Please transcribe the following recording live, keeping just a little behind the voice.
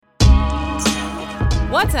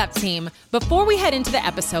What's up, team? Before we head into the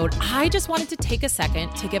episode, I just wanted to take a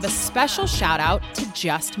second to give a special shout out to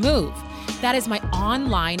Just Move. That is my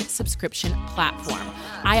online subscription platform.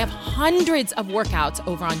 I have hundreds of workouts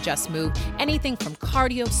over on Just Move, anything from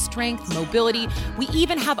cardio, strength, mobility. We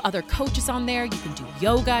even have other coaches on there. You can do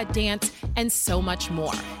yoga, dance, and so much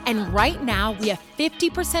more. And right now, we have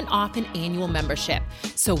 50% off an annual membership.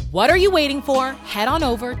 So what are you waiting for? Head on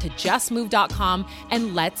over to justmove.com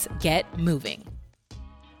and let's get moving.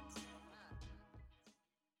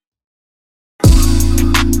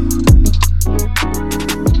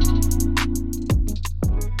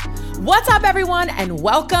 What's up, everyone, and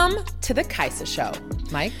welcome to the Kaisa Show.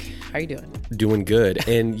 Mike, how are you doing? Doing good.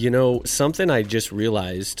 And, something I just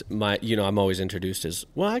realized, I'm always introduced as,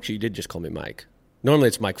 well, actually, you did just call me Mike. Normally,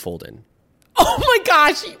 it's Mike Folden. Oh, my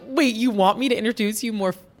gosh. Wait, you want me to introduce you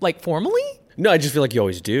more, formally? No, I just feel like you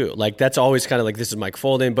always do. That's always kind of like, this is Mike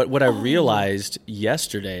Folden. But what I realized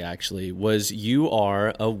yesterday, actually, was you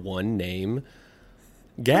are a one-name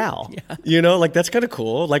gal. Yeah. That's kind of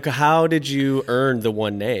cool. How did you earn the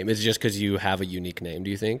one name? Is it just because you have a unique name,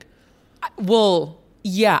 do you think? Well,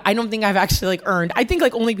 yeah, I don't think I've actually earned. I think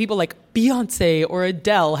only people like Beyonce or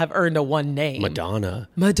Adele have earned a one name. Madonna.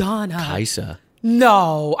 Kaisa.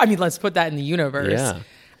 No. I mean, let's put that in the universe. Yeah.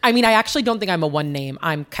 I mean, I actually don't think I'm a one name.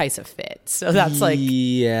 I'm Kaisa Fit. So that's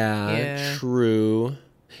Yeah, true.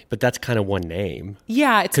 But that's kind of one name.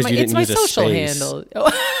 Yeah, it's my social handle.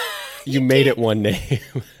 You made it one name.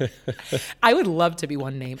 I would love to be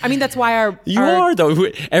one name. I mean, that's why You are, though.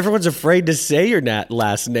 Everyone's afraid to say your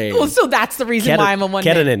last name. Well, so that's the reason why I'm a one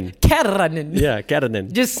name. Keranen. Yeah,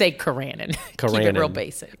 Keranen. Just say Karanen. Keep it real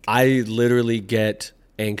basic. I literally get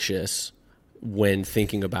anxious when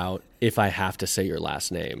thinking about if I have to say your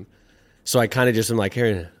last name. So I kind of just am like,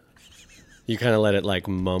 here, you kind of let it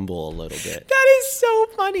mumble a little bit. That is so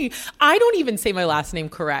funny. I don't even say my last name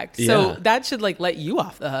correct. So that should let you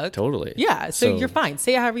off the hook. Totally. Yeah. So you're fine.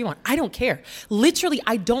 Say it however you want. I don't care. Literally,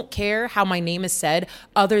 I don't care how my name is said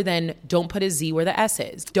other than don't put a Z where the S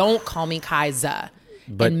is. Don't call me Kaisa.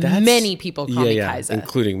 But many people call me Kaisa.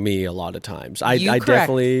 Including me a lot of times. I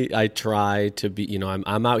definitely, I try to be,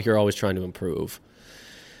 I'm out here always trying to improve.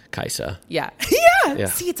 Kaisa. Yeah. Yeah.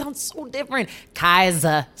 See, it sounds so different.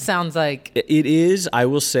 Kaisa sounds like... It is. I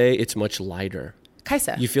will say it's much lighter.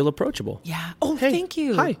 Kaisa. You feel approachable. Yeah. Oh, hey, thank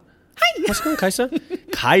you. Hi. How's it going, Kaisa?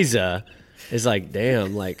 Kaisa is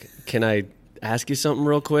damn, can I ask you something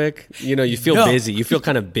real quick? You feel busy. You feel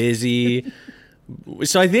kind of busy.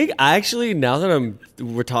 So I think actually, now that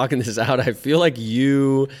we're talking this out, I feel like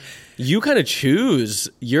you kind of choose.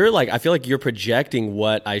 You're I feel like you're projecting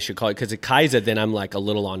what I should call it. Because at Kaisa, then I'm a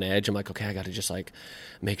little on edge. I'm okay, I got to just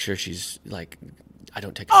make sure she's I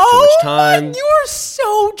don't take too much time. Man, you are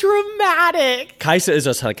so dramatic. Kaisa is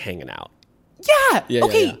us hanging out. Yeah.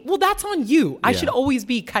 Okay. Yeah. Well, that's on you. I should always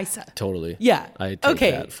be Kaisa. Totally. Yeah. I take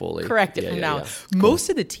that fully. Correct it from now. Yeah. Cool. Most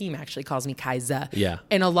of the team actually calls me Kaisa. Yeah.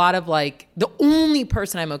 And a lot of the only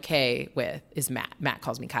person I'm okay with is Matt. Matt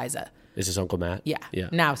calls me Kaisa. Is his Uncle Matt? Yeah.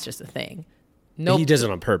 Now it's just a thing. No, he does it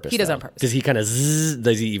on purpose. He does it on purpose. Does he kind of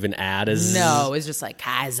does he even add a zzz? No, it's just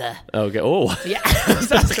Kaisa. Okay. Oh. Yeah.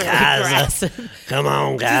 That's really aggressive. Come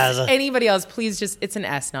on, Kaisa. Anybody else, please it's an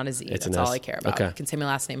S, not a Z. That's all I care about. Okay. You can say my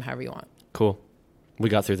last name however you want. Cool. We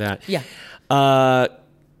got through that. Yeah.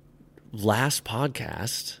 Last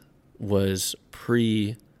podcast was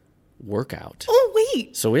pre-workout. Oh,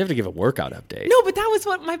 wait. So we have to give a workout update. No, but that was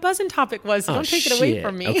what my buzzing topic was. So don't take it away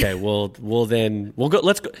from me. Okay, well then we'll go.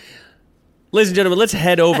 Let's go. Ladies and gentlemen, let's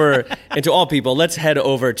head over, and to all people, let's head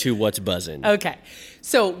over to What's Buzzin'. Okay.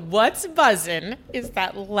 So What's Buzzin' is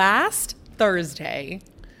that last Thursday,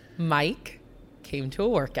 Mike came to a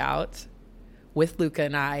workout with Luca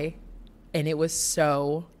and I, and it was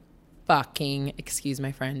so fucking, excuse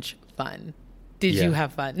my French, fun. Did you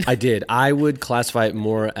have fun? I did. I would classify it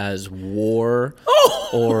more as war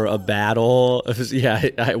or a battle.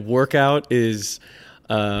 Workout is...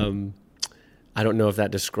 I don't know if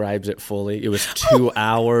that describes it fully. It was 2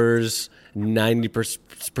 hours,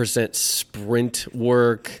 90% sprint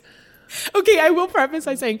work. Okay, I will preface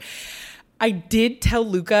by saying I did tell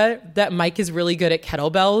Luca that Mike is really good at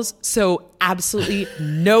kettlebells, so absolutely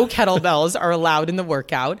no kettlebells are allowed in the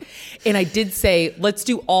workout. And I did say, let's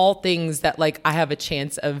do all things that I have a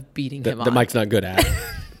chance of beating him on. That Mike's not good at,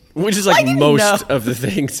 which is most of the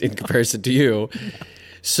things in comparison to you.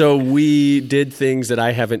 So we did things that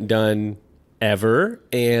I haven't done ever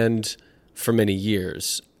and for many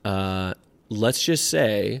years. Let's just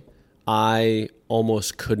say I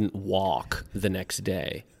almost couldn't walk the next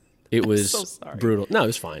day. It was so brutal. No, it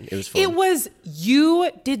was fine. It was fun.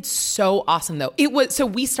 You did so awesome though. So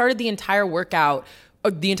we started the entire workout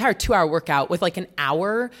the entire 2-hour workout with like an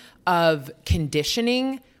hour of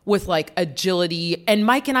conditioning with like agility. And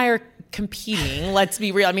Mike and I are competing. Let's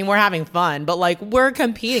be real. I mean, we're having fun, but like we're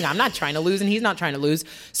competing. I'm not trying to lose and he's not trying to lose.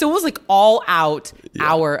 So it was like all out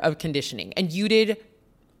hour of conditioning. And you did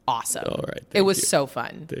awesome. All right. It was so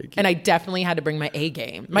fun. Thank you. And I definitely had to bring my A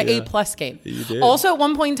game, my A+ game. You did. Also, at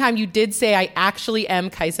one point in time, you did say I actually am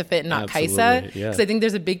Kaisa Fit and not Kaisa. Yeah. Because I think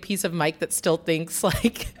there's a big piece of Mike that still thinks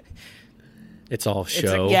like... It's all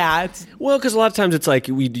show. Well, because a lot of times it's like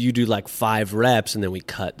you do like 5 reps and then we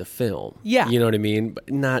cut the film. Yeah. You know what I mean? But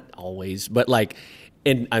not always. But like,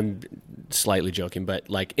 and I'm slightly joking, but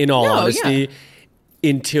like in all honesty,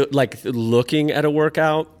 until like looking at a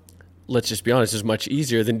workout, let's just be honest, is much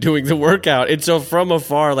easier than doing the workout. And so from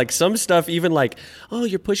afar, like some stuff, even like, oh,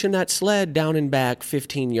 you're pushing that sled down and back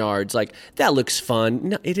 15 yards. Like that looks fun.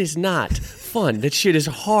 No, it is not fun. That shit is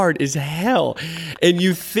hard as hell. And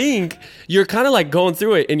you think you're kind of like going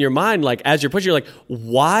through it in your mind, like as you're pushing, you're like,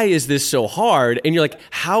 why is this so hard? And you're like,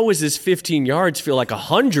 how is this 15 yards feel like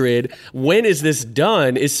 100? When is this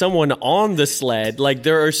done? Is someone on the sled? Like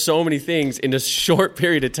there are so many things in a short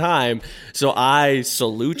period of time. So I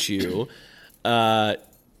salute you.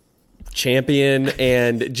 Champion,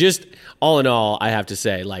 and just all in all, I have to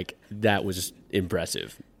say, like, that was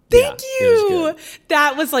impressive. Thank you.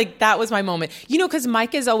 That was my moment. You know, because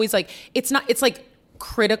Mike is always like, it's like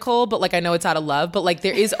critical, but like I know it's out of love, but like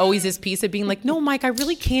there is always this piece of being like, no, Mike, I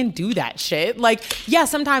really can't do that shit. Like, yeah,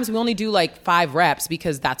 sometimes we only do like 5 reps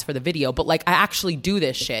because that's for the video, but like I actually do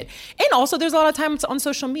this shit. And also there's a lot of times on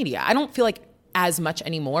social media. I don't feel like as much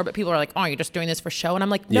anymore, but people are like, oh, you're just doing this for show. And I'm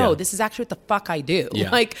like, no, this is actually what the fuck I do. Yeah.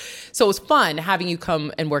 Like, so it was fun having you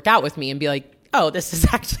come and work out with me and be like, oh, this is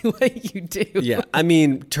actually what you do. Yeah. I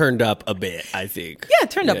mean, turned up a bit, I think. Yeah,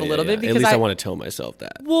 turned up a little bit. Because at least I want to tell myself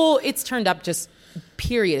that. Well, it's turned up just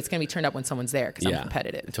period. It's going to be turned up when someone's there because I'm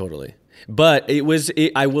competitive. Totally. But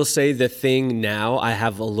I will say the thing now, I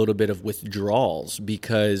have a little bit of withdrawals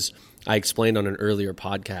because I explained on an earlier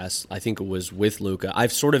podcast, I think it was with Luca,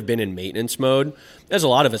 I've sort of been in maintenance mode, as a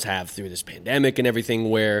lot of us have through this pandemic and everything,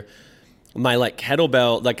 where my like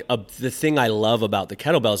kettlebell, like the thing I love about the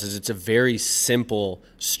kettlebells is it's a very simple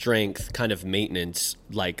strength kind of maintenance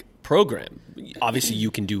like program. Obviously you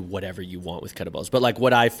can do whatever you want with kettlebells, but like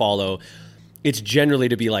what I follow, it's generally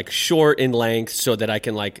to be like short in length so that I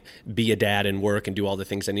can like be a dad and work and do all the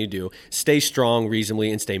things I need to do, stay strong reasonably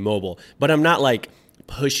and stay mobile. But I'm not like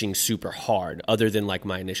pushing super hard other than like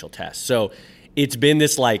my initial test. So it's been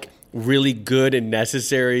this like really good and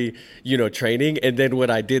necessary, training. And then when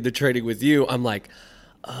I did the training with you, I'm like,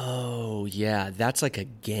 oh yeah, that's like a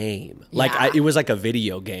game. Yeah. Like it was like a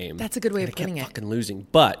video game. That's a good way of putting it. Fucking losing.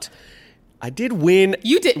 But I did win.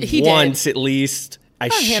 You did. He once did. At least. I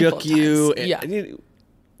shook you. Yeah.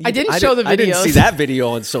 I didn't show the videos. I didn't see that video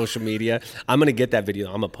on social media. I'm going to get that video.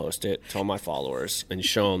 I'm going to post it to all my followers and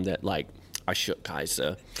show them that like I shook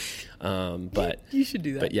Kaisa. But you should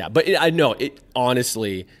do that. But yeah, I know it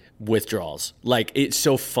honestly withdrawals. Like it's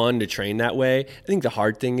so fun to train that way. I think the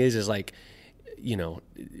hard thing is like,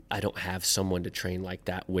 I don't have someone to train like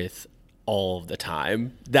that with all of the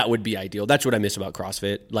time. That would be ideal. That's what I miss about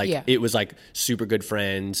CrossFit. Like it was like super good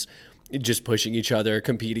friends, just pushing each other,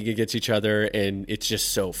 competing against each other, and it's just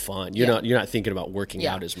so fun. You're not thinking about working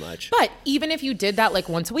out as much. But even if you did that like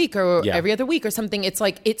once a week or every other week or something, it's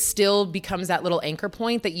like it still becomes that little anchor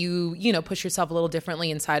point that you push yourself a little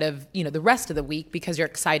differently inside of the rest of the week because you're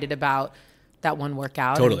excited about that one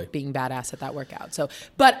workout and being badass at that workout. So,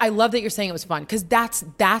 but I love that you're saying it was fun because that's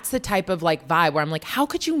the type of like vibe where I'm like, how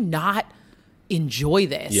could you not enjoy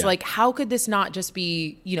this? Yeah. Like, how could this not just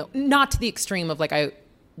be not to the extreme of like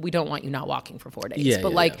we don't want you not walking for 4 days.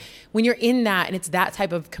 But when you're in that and it's that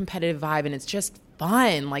type of competitive vibe and it's just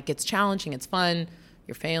fun, like it's challenging, it's fun,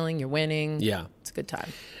 you're failing, you're winning. Yeah. It's a good time.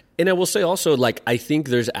 And I will say also, like, I think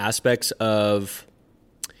there's aspects of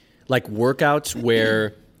like workouts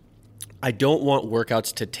where I don't want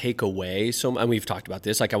workouts to take away. So, and we've talked about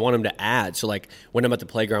this, like I want them to add. So like when I'm at the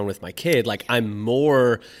playground with my kid, like I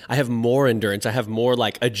have more endurance. I have more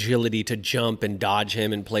like agility to jump and dodge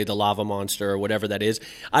him and play the lava monster or whatever that is.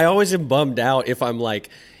 I always am bummed out if I'm like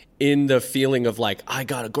in the feeling of like, I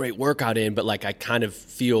got a great workout in, but like I kind of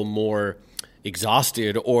feel more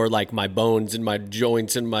exhausted or like my bones and my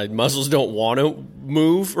joints and my muscles don't want to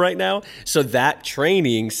move right now. So that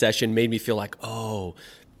training session made me feel like, oh,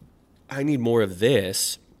 I need more of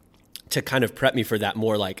this to kind of prep me for that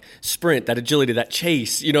more like sprint, that agility, that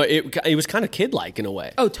chase. It was kind of kid-like in a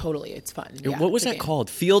way. Oh, totally. It's fun. Yeah, what was that called?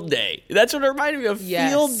 Field day. That's what it reminded me of.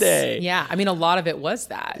 Yes. Field day. Yeah. I mean, a lot of it was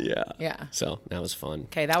that. Yeah. Yeah. So that was fun.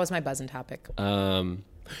 Okay. That was my buzzing topic.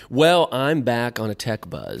 Well, I'm back on a tech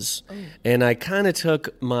buzz, and I kind of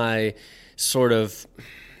took my sort of.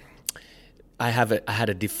 I had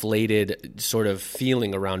a deflated sort of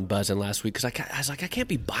feeling around buzzing last week because I was like, I can't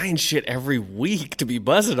be buying shit every week to be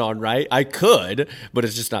buzzing on, right? I could, but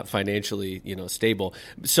it's just not financially, stable.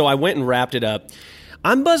 So I went and wrapped it up.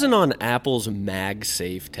 I'm buzzing on Apple's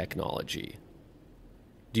MagSafe technology.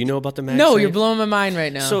 Do you know about the MagSafe? No, you're blowing my mind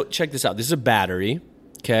right now. So check this out. This is a battery,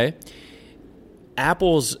 okay?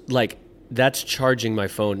 Apple's that's charging my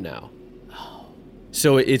phone now.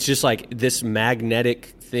 So it's just like this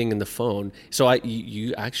magnetic thing in the phone. So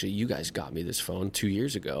you guys got me this phone 2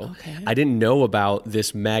 years ago. Okay. I didn't know about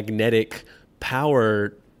this magnetic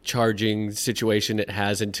power charging situation it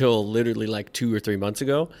has until literally 2 or 3 months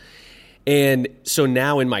ago. And so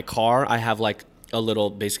now in my car, I have a little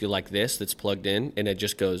basically like this that's plugged in, and it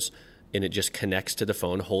just goes and it just connects to the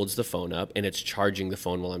phone, holds the phone up, and it's charging the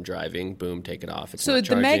phone while I'm driving. Boom, take it off. It's so not the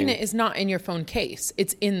charging. magnet is not in your phone case.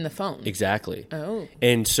 It's in the phone. Exactly. Oh.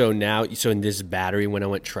 And so in this battery, when I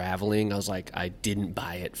went traveling, I was like, I didn't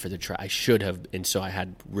buy it for I should have. And so I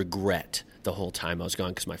had regret the whole time I was gone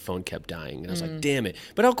because my phone kept dying. And I was like, damn it.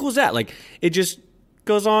 But how cool is that? It just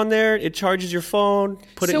goes on there, it charges your phone,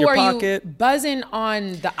 put it in your pocket. So are you buzzing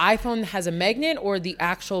on the iPhone that has a magnet or the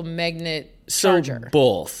actual magnet charger? So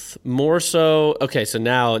both. More so, okay, so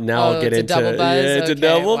now I'll get into double buzz? Yeah, it's a Okay,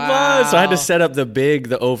 double buzz. So I had to wow. set up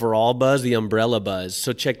the overall buzz, the umbrella buzz.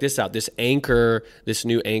 So check this out. This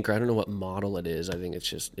new Anchor, I don't know what model it is. I think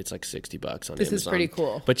it's like $60 on Amazon. This is pretty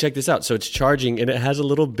cool. But check this out. So it's charging and it has a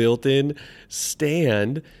little built-in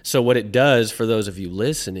stand. So what it does for those of you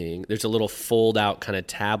listening, there's a little fold-out kind of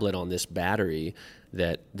tablet on this battery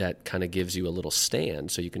that kind of gives you a little stand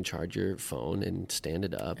so you can charge your phone and stand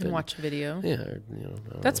it up and watch a video. Yeah,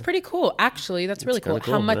 that's pretty cool. Actually, that's really cool.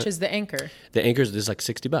 How much is the Anchor? The Anchor is like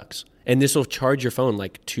 $60, and this will charge your phone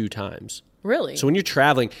 2 times. Really? So when you're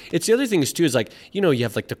traveling, it's the other thing is too is you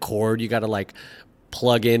have the cord you got to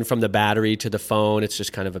plug in from the battery to the phone. It's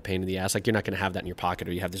just kind of a pain in the ass. You're not going to have that in your pocket,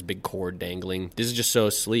 or you have this big cord dangling. This is just so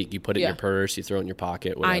sleek. You put it in your purse, you throw it in your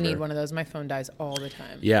pocket, whatever. I need one of those. My phone dies all the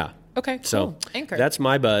time. Yeah. Okay, cool. So Anchor. That's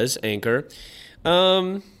my buzz, Anchor.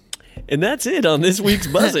 And that's it on this week's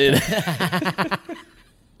Buzzin'.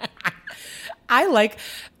 I'm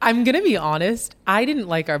going to be honest. I didn't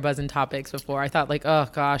like our Buzzin' topics before. I thought oh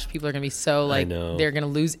gosh, people are going to be so they're going to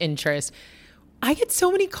lose interest. I get so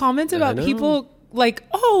many comments about people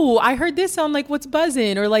oh, I heard this on what's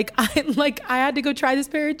buzzing, or I had to go try this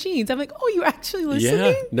pair of jeans. I'm like, oh, you're actually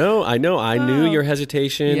listening? Yeah, no, I know. I knew your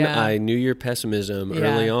hesitation. Yeah. I knew your pessimism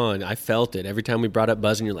early on. I felt it. Every time we brought up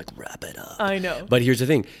buzzing, you're like, wrap it up. I know. But here's the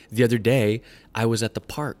thing. The other day, I was at the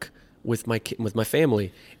park with my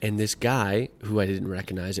family, and this guy, who I didn't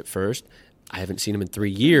recognize at first, I haven't seen him in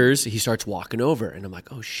 3 years. He starts walking over, and I'm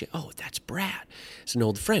like, oh, shit. Oh, that's Brad. It's an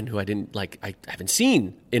old friend who I haven't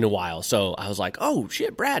seen in a while. So I was like, oh,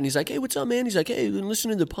 shit, Brad. And he's like, hey, what's up, man? He's like, hey, I've been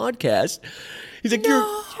listening to the podcast. He's like,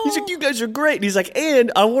 you guys are great. And he's like,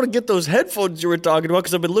 and I want to get those headphones you were talking about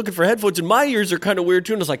because I've been looking for headphones, and my ears are kind of weird,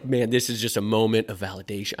 too. And I was like, man, this is just a moment of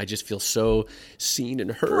validation. I just feel so seen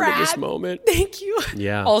and heard Brad, in this moment. Thank you.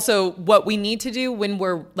 Yeah. Also, what we need to do when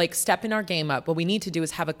we're stepping our game up, what we need to do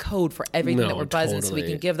is have a code for everything that we're buzzing so we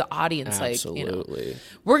can give the audience Absolutely.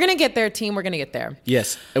 We're going to get there, team. We're going to get there.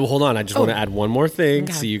 Yes. Well, hold on. I just want to add one more thing.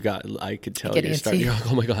 Okay. So I could tell you're starting.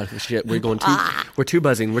 Oh my God, shit. We're going too. We're too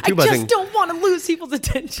buzzing. We're too buzzing. I just don't want to lose people's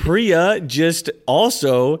attention. Priya just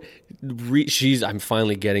also. I'm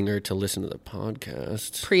finally getting her to listen to the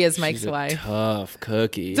podcast. Priya's Mike's wife. Tough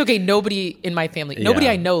cookie. It's okay. Nobody in my family, nobody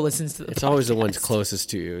I know listens to the podcast. It's always the ones closest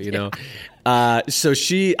to you, you know? So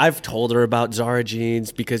I've told her about Zara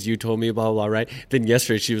jeans because you told me blah, blah, blah, right? Then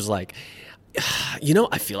yesterday she was like,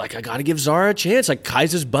 I feel like I got to give Zara a chance.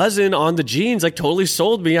 Kaisa's buzzing on the jeans, totally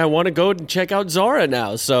sold me. I want to go and check out Zara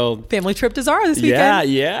now. So family trip to Zara this weekend.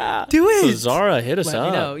 Yeah. Do it. So Zara, hit us up.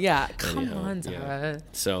 Let me know. Yeah. Come on, Zara. Yeah.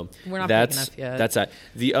 So we're not big enough yet. That's that.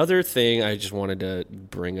 The other thing I just wanted to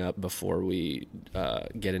bring up before we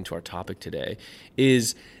get into our topic today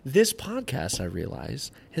is this podcast, I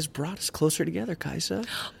realize, has brought us closer together, Kaisa.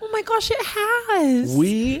 Oh my gosh, it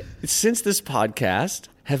has. Since this podcast,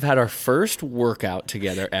 have had our first workout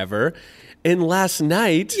together ever. And last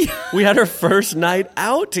night, we had our first night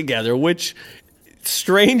out together, which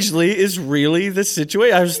strangely is really the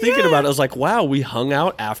situation. I was thinking about it. I was like, wow, we hung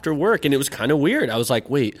out after work. And it was kind of weird. I was like,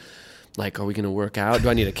 wait, are we going to work out? Do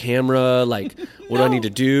I need a camera? What do I need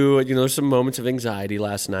to do? There's some moments of anxiety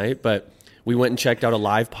last night, but we went and checked out a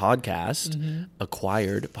live podcast,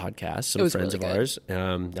 Acquired podcast, some friends of ours.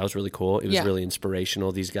 That was really cool. It was really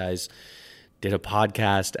inspirational. These guys did a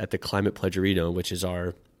podcast at the Climate Pledge Arena, which is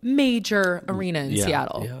our major arena in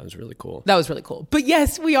Seattle. Yeah, it was really cool. That was really cool. But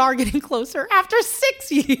yes, we are getting closer after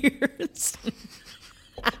 6 years.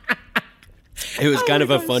 It was kind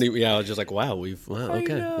of a funny, I was just like, wow,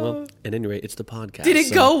 okay. Well, at any rate, it's the podcast. Did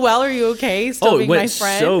it go well? Are you okay? Still being my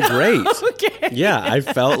friend? So great. Okay. Yeah, I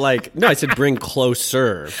felt like, no, I said bring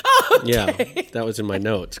closer. Okay. Yeah, that was in my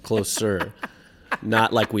notes, closer.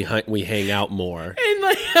 Not like we hang out more. And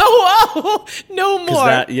like, oh, no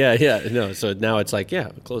more. No, so now it's like,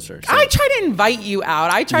 closer. So. I try to invite you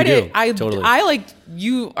out. Totally. I like,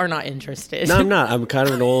 you are not interested. No, I'm not. I'm kind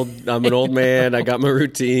of I'm an old man. I got my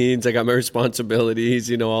routines. I got my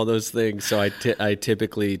responsibilities, all those things. So I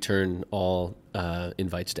typically turn all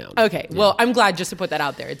invites down. Okay. Yeah. Well, I'm glad just to put that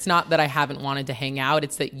out there. It's not that I haven't wanted to hang out.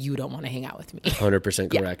 It's that you don't want to hang out with me.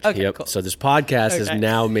 100% correct. Yeah. Okay, yep. cool. So this podcast has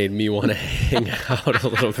now made me want to hang out a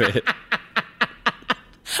little bit.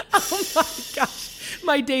 Oh my gosh.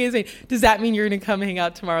 My day is. Does that mean you're going to come hang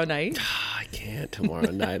out tomorrow night? I can't tomorrow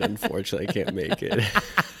night. Unfortunately, I can't make it.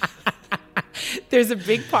 There's a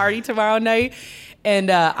big party tomorrow night. And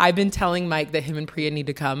I've been telling Mike that him and Priya need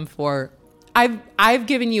to come for... I've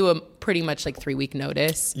given you a pretty much like 3-week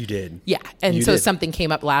notice. You did. Yeah. And so something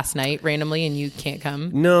came up last night randomly and you can't come.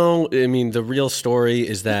 No, I mean, the real story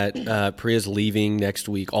is that Priya's leaving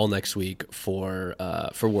all next week for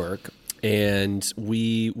work. And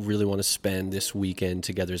we really want to spend this weekend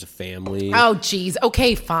together as a family. Oh, geez.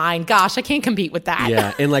 Okay, fine. Gosh, I can't compete with that.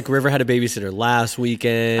 Yeah. And like River had a babysitter last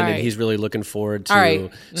weekend, and he's really looking forward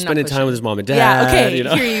to spending time with his mom and dad. Yeah,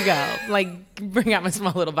 okay. Here you go. Like, bring out my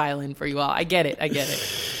small little violin for you all. I get it.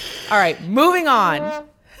 All right, moving on.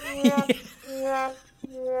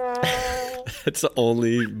 That's the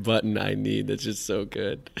only button I need. That's just so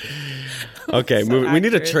good. Okay, we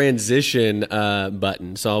need a transition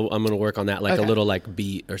button. So I'm going to work on that, like a little like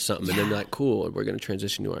beat or something. And then be like, cool, we're going to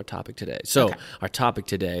transition to our topic today. So our topic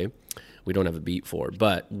today, we don't have a beat for,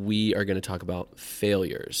 but we are going to talk about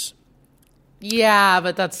failures. Yeah,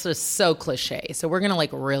 but that's just so cliche. So we're going to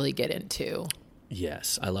like really get into...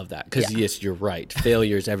 Yes, I love that. Because, yes, you're right.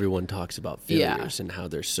 Failures, everyone talks about failures and how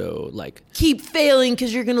they're so, like... Keep failing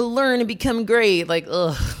because you're going to learn and become great. Like,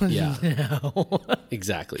 ugh. Yeah. No.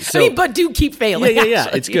 Exactly. So, but do keep failing. Yeah.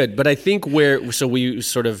 It's good. But I think so we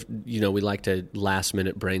sort of, we like to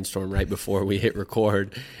last-minute brainstorm right before we hit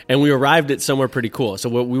record. And we arrived at somewhere pretty cool. So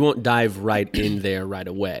we won't dive right in there right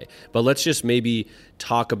away. But let's just maybe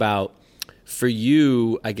talk about, for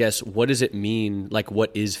you, I guess, what does it mean? Like,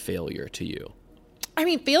 what is failure to you? I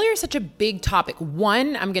mean, failure is such a big topic.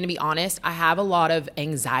 One, I'm going to be honest, I have a lot of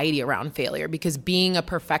anxiety around failure because being a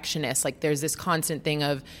perfectionist, like there's this constant thing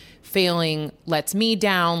of failing lets me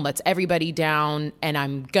down, lets everybody down, and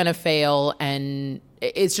I'm going to fail. And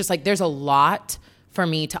it's just like there's a lot for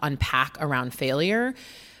me to unpack around failure.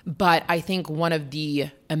 But I think one of the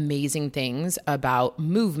amazing things about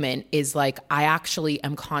movement is like I actually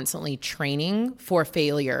am constantly training for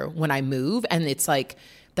failure when I move. And it's like,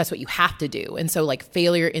 that's what you have to do. And so like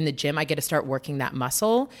failure in the gym, I get to start working that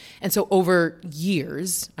muscle. And so over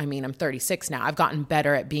years, I mean, I'm 36 now, I've gotten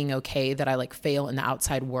better at being okay that I like fail in the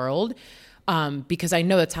outside world because I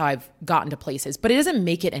know that's how I've gotten to places, but it doesn't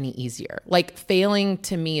make it any easier. Like failing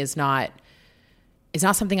to me is not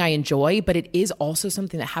something I enjoy, but it is also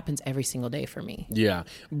something that happens every single day for me. Yeah.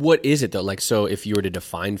 What is it though? Like, so if you were to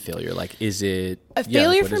define failure, like, is it... A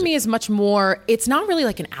failure for me is much more, it's not really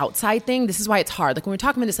like an outside thing. This is why it's hard. Like when we're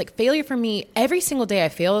talking about this, like failure for me, every single day I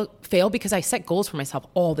fail because I set goals for myself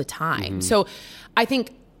all the time. Mm-hmm. So I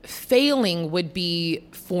think failing would be,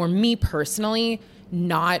 for me personally,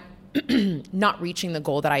 not reaching the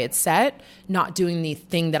goal that I had set, not doing the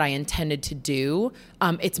thing that I intended to do.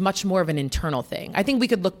 It's much more of an internal thing. I think we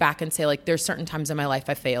could look back and say, like, there's certain times in my life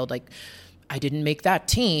I failed. Like, I didn't make that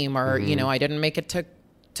team or, I didn't make it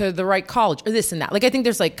to the right college or this and that. Like, I think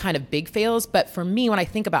there's, like, kind of big fails. But for me, when I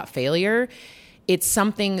think about failure, it's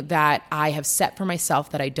something that I have set for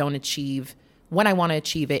myself that I don't achieve when I want to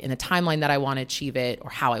achieve it, in the timeline that I want to achieve it, or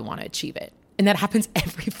how I want to achieve it. And that happens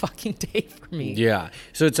every fucking day for me. Yeah.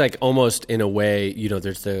 So it's like almost in a way,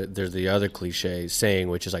 there's the other cliche saying,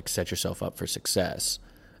 which is like set yourself up for success.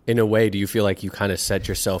 In a way, do you feel like you kind of set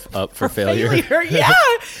yourself up for failure? Yeah.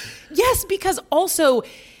 Yes, because also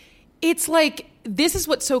it's like, this is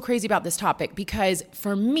what's so crazy about this topic, because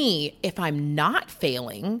for me, if I'm not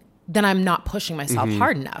failing, then I'm not pushing myself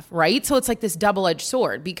hard enough, right? So it's like this double-edged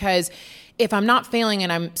sword, because if I'm not failing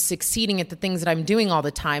and I'm succeeding at the things that I'm doing all the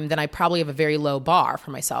time, then I probably have a very low bar for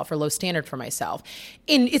myself or low standard for myself.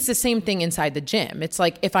 And it's the same thing inside the gym. It's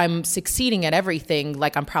like if I'm succeeding at everything,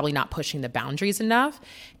 like I'm probably not pushing the boundaries enough.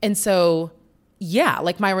 And so yeah,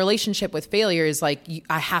 like my relationship with failure is like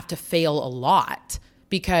I have to fail a lot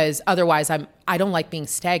because otherwise I don't like being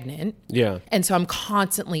stagnant. Yeah. And so I'm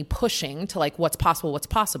constantly pushing to like what's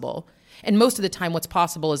possible. And most of the time what's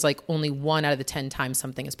possible is like only 1 out of the 10 times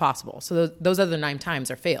something is possible. So those other 9 times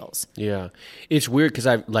are fails. Yeah. It's weird because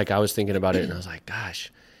I was thinking about it and I was like,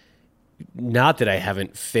 gosh, not that I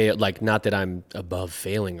haven't failed, like not that I'm above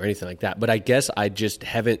failing or anything like that, but I guess I just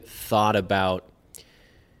haven't thought about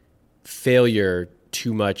failure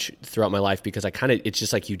too much throughout my life because it's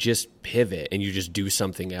just like you just pivot and you just do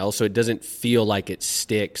something else. So it doesn't feel like it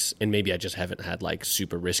sticks. And maybe I just haven't had like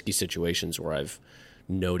super risky situations where I've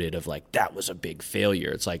noted of like, that was a big failure.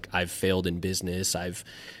 It's like I've failed in business. I've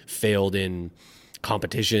failed in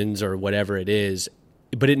competitions or whatever it is.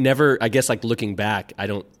 But it never, I guess like looking back, I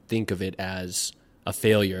don't think of it as a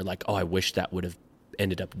failure. Like, oh, I wish that would have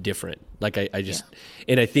ended up different. Like I just,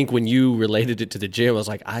 and I think when you related it to the gym, I was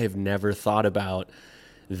like, I have never thought about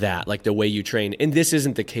that, like the way you train. And this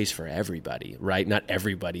isn't the case for everybody, right? Not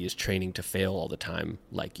everybody is training to fail all the time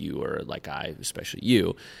like you or like I, especially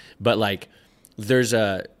you. But like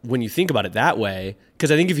when you think about it that way,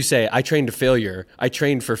 because I think if you say, I trained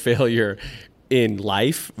for failure in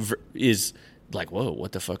life is like, whoa,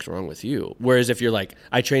 what the fuck's wrong with you? Whereas if you're like,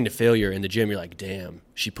 I trained to failure in the gym, you're like, damn,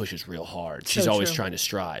 she pushes real hard. She's always trying to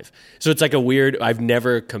strive. So it's like I've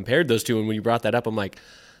never compared those two. And when you brought that up, I'm like,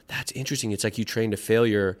 that's interesting. It's like you train to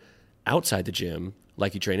failure outside the gym,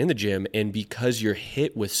 like you train in the gym. And because you're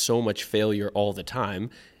hit with so much failure all the time,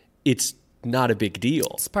 it's not a big deal.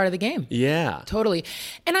 It's part of the game. Yeah. Totally.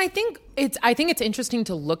 And I think it's interesting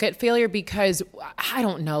to look at failure because I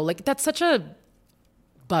don't know, like that's such a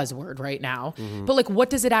buzzword right now, but like, what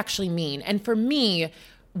does it actually mean? And for me,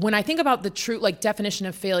 when I think about the true like definition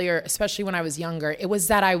of failure, especially when I was younger, it was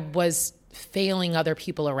that I was failing other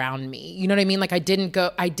people around me. You know what I mean? Like I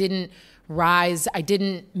didn't rise. I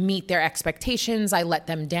didn't meet their expectations. I let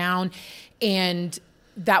them down. And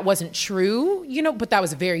that wasn't true, but that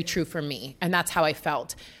was very true for me. And that's how I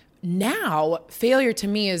felt. Now, failure to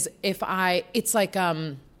me is it's like,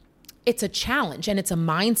 it's a challenge and it's a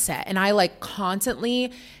mindset. And I like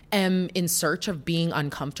constantly am in search of being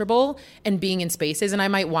uncomfortable and being in spaces, and I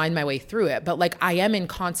might wind my way through it. But like I am in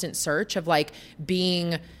constant search of like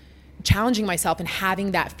challenging myself and having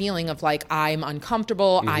that feeling of like, I'm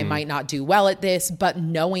uncomfortable. I might not do well at this, but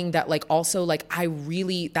knowing that like also like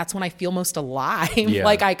that's when I feel most alive. Yeah.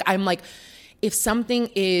 Like I'm like, if something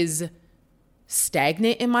is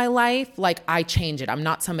stagnant in my life, like I change it. I'm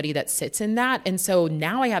not somebody that sits in that. And so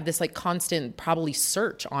now I have this like constant probably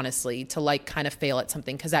search, honestly, to like kind of fail at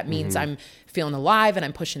something because that means I'm feeling alive and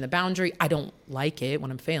I'm pushing the boundary. I don't like it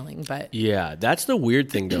when I'm failing, but yeah, that's the weird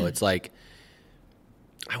thing though. It's like,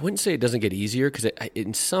 I wouldn't say it doesn't get easier because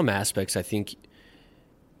in some aspects I think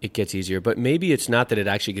it gets easier, but maybe it's not that it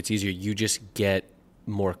actually gets easier. You just get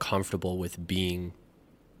more comfortable with being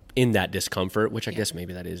in that discomfort, which I guess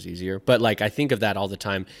maybe that is easier. But like I think of that all the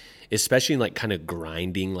time, especially in like kind of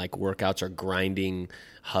grinding like workouts or grinding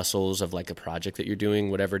hustles of like a project that you're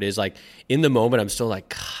doing, whatever it is. Like in the moment, I'm still like,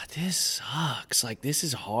 God, this sucks. Like this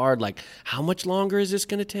is hard. Like how much longer is this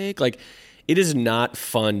going to take? Like it is not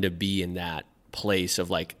fun to be in that place of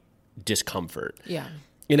like discomfort. Yeah.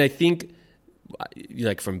 And I think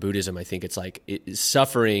like from Buddhism, I think it's like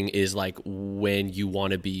suffering is like when you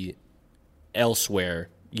want to be elsewhere,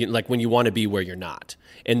 like when you want to be where you're not.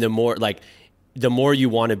 And the more you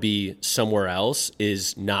want to be somewhere else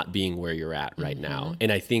is not being where you're at right now. And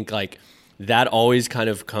I think like that always kind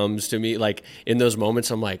of comes to me like in those moments,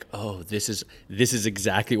 I'm like, oh, this is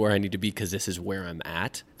exactly where I need to be because this is where I'm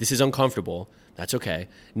at. This is uncomfortable. That's okay.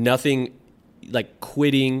 Nothing like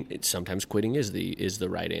quitting. Sometimes quitting is the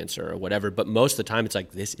right answer or whatever. But most of the time it's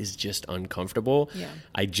like, this is just uncomfortable. Yeah.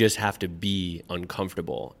 I just have to be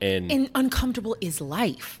uncomfortable. And uncomfortable is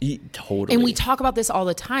life. Totally. And we talk about this all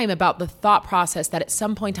the time about the thought process that at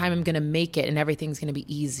some point in time I'm going to make it and everything's going to be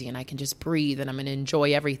easy and I can just breathe and I'm going to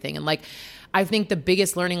enjoy everything. And like, I think the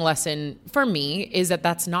biggest learning lesson for me is that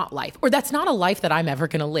that's not life, or that's not a life that I'm ever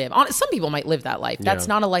going to live. Some people might live that life. That's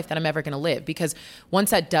not a life that I'm ever going to live, because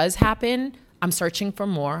once that does happen, I'm searching for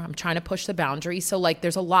more. I'm trying to push the boundary. So like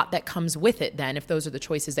there's a lot that comes with it then if those are the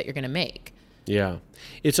choices that you're going to make. Yeah.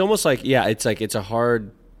 It's almost like, it's a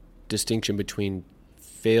hard distinction between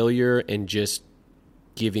failure and just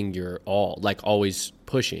giving your all, like always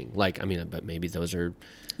pushing. Like, I mean, but maybe those are...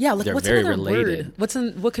 Yeah, like they're what's very another related.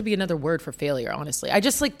 word? What could be another word for failure, honestly? I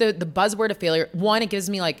just like the buzzword of failure. One, it gives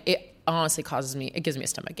me like, honestly it gives me a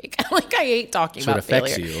stomach ache. Like I hate talking about failure.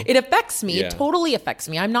 It affects you. It affects me. Yeah. It totally affects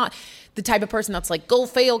me. I'm not the type of person that's like, go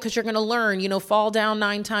fail because you're going to learn, fall down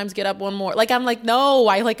 9 times, get up 1 more. Like, I'm like, no,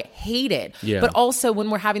 I like hate it. Yeah. But also when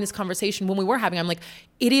we're having this conversation, I'm like,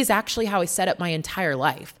 it is actually how I set up my entire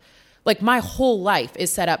life. Like my whole life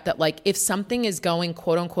is set up that like, if something is going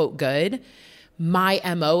quote unquote good, my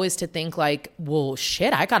MO is to think like, well,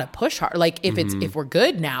 shit, I got to push hard. Like if we're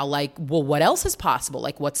good now, like, well, what else is possible?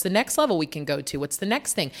 Like what's the next level we can go to? What's the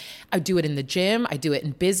next thing? I do it in the gym. I do it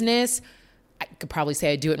in business. I could probably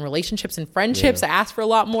say I do it in relationships and friendships. Yeah. I ask for a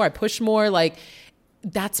lot more. I push more. Like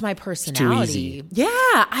that's my personality. It's too easy.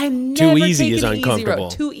 Yeah. I'm too never easy taken is an uncomfortable. Easy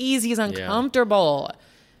road. Too easy is uncomfortable. Yeah.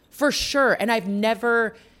 For sure. And I've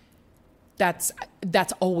never, that's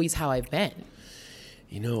always how I've been.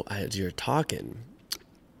 As you're talking,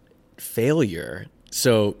 failure.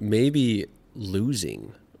 So maybe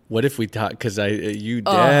losing. What if we talk? Because you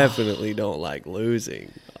definitely don't like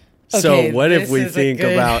losing. So what if we think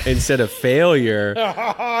about instead of failure?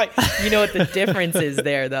 You know what the difference is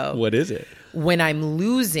there, though? What is it? When I'm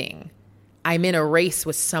losing, I'm in a race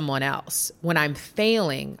with someone else. When I'm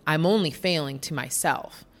failing, I'm only failing to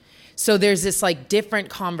myself. So there's this like different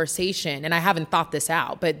conversation, and I haven't thought this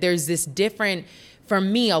out, but there's this different. For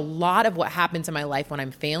me, a lot of what happens in my life when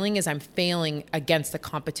I'm failing is I'm failing against the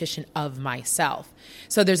competition of myself.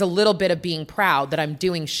 So there's a little bit of being proud that I'm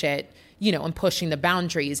doing shit, and pushing the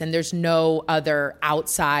boundaries, and there's no other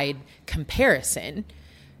outside comparison.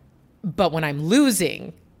 But when I'm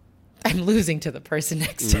losing to the person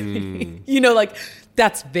next to me. Like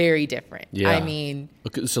that's very different. Yeah. I mean,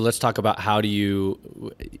 okay, so let's talk about how do you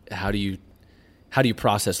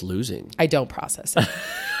process losing? I don't process it.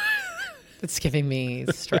 It's giving me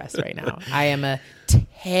stress right now. I am a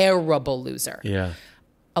terrible loser. Yeah.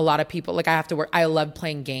 A lot of people, like I have to work. I love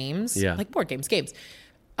playing games, yeah. like board games.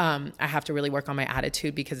 I have to really work on my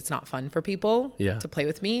attitude because it's not fun for people to play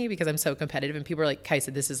with me because I'm so competitive. And people are like, Kaisa,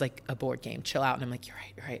 this is like a board game. Chill out. And I'm like, you're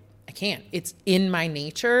right. I can't. It's in my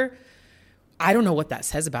nature. I don't know what that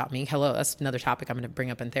says about me. Hello, that's another topic I'm going to bring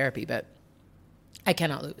up in therapy, but I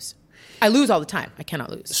cannot lose. I lose all the time. I cannot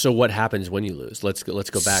lose. So what happens when you lose? Let's go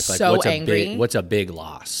back. Like so angry. What's a big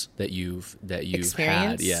loss that you've experienced?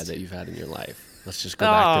 had? Yeah, that you've had in your life. Let's just go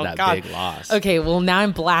back to that God. big loss. Okay, well now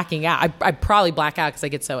I'm blacking out. I probably black out because I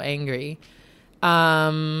get so angry.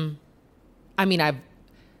 I mean, I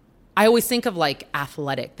always think of like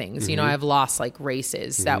athletic things. Mm-hmm. I've lost like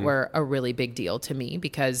races that were a really big deal to me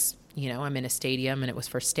because I'm in a stadium and it was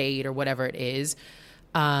for state or whatever it is.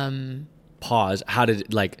 Pause. How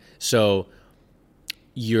did so?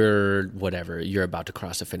 You're about to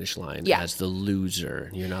cross the finish line as the loser.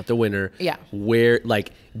 You're not the winner. Yeah. Where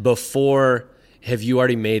before, have you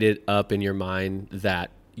already made it up in your mind that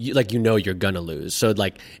you're gonna lose? So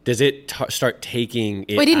does it start taking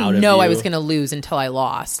it? I didn't know I was gonna lose until I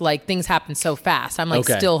lost. Like things happen so fast. I'm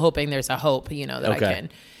still hoping there's a hope, that I can.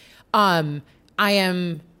 I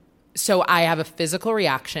have a physical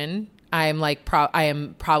reaction. I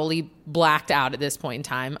am probably blacked out at this point in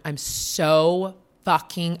time. I'm so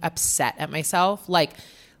fucking upset at myself. Like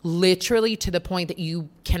literally to the point that you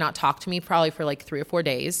cannot talk to me probably for 3 or 4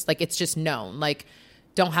 days. Like it's just known. Like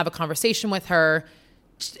don't have a conversation with her.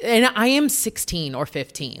 And I am 16 or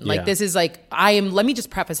 15. This is let me just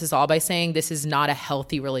preface this all by saying this is not a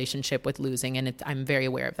healthy relationship with losing. And I'm very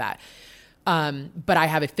aware of that. But I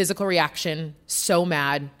have a physical reaction, so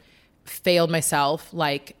mad, failed myself,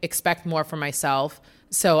 expect more from myself.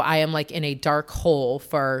 So I am in a dark hole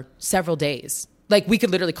for several days. We could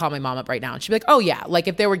literally call my mom up right now and she'd be like, oh yeah.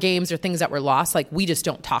 If there were games or things that were lost, we just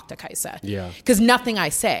don't talk to Kaisa. Yeah. Because nothing I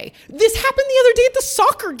say. This happened the other day at the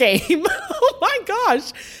soccer game. Oh my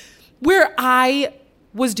gosh. Where I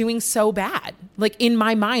was doing so bad. In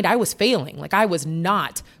my mind, I was failing. I was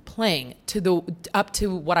not playing up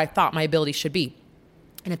to what I thought my ability should be.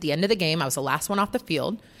 And at the end of the game, I was the last one off the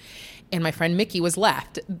field. And my friend Mickey was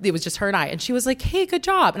left. It was just her and I. And she was like, hey, good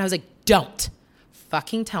job. And I was like, don't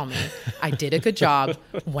fucking tell me I did a good job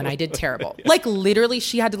when I did terrible. Literally,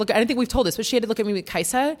 she had to look at, I don't think we've told this, but she had to look at me with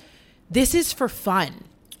Kaisa, this is for fun.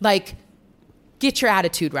 Get your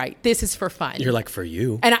attitude right. This is for fun. You're for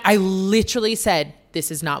you. And I literally said,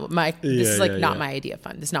 this is not my idea of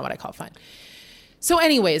fun. This is not what I call fun. So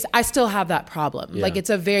anyways, I still have that problem. Yeah.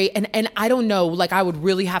 It's a very, and I don't know, I would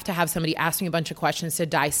really have to have somebody ask me a bunch of questions to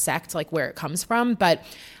dissect where it comes from. But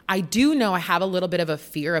I do know I have a little bit of a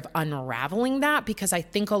fear of unraveling that because I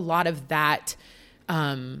think a lot of that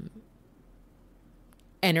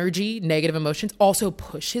energy, negative emotions also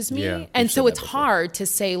pushes me. Yeah, and so it's hard to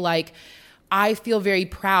say I feel very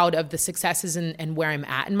proud of the successes and where I'm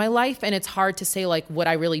at in my life. And it's hard to say, like, would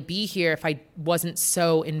I really be here if I wasn't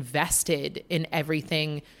so invested in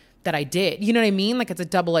everything that I did? You know what I mean? Like, it's a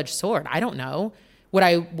double-edged sword. I don't know. Would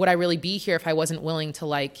I really be here if I wasn't willing to,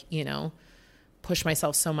 like, you know, push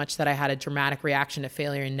myself so much that I had a dramatic reaction to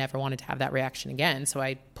failure and never wanted to have that reaction again? So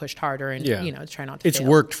I pushed harder and, you know, try not to fail.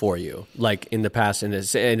 Worked for you. Like, in the past, in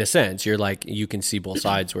a sense, you're like, you can see both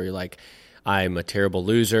sides where you're like, I'm a terrible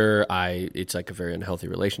loser. It's like a very unhealthy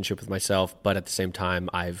relationship with myself. But at the same time,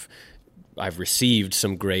 I've received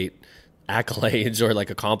some great accolades or like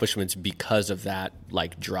accomplishments because of that,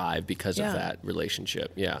 like, drive, because of that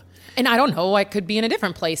relationship. Yeah. And I don't know, I could be in a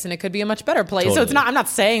different place and it could be a much better place. Totally. So it's not, I'm not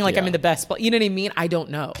saying like I'm in the best place. You know what I mean? I don't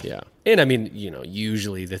know. Yeah. And I mean, you know,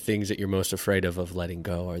 usually the things that you're most afraid of letting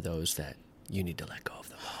go are those that you need to let go of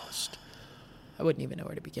the most. I wouldn't even know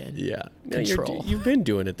where to begin. Yeah. Control. You've been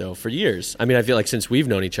doing it though for years. I mean, I feel like since we've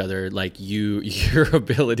known each other, like your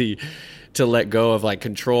ability to let go of like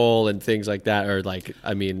control and things like that are like,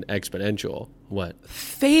 I mean, exponential. What?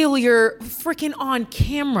 Failure freaking on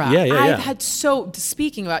camera. Yeah. I've had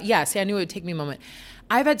speaking about, I knew it would take me a moment.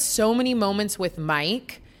 I've had so many moments with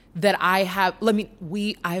Mike that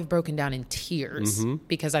I've broken down in tears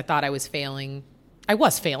because I thought I was failing. I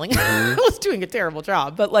was failing. I was doing a terrible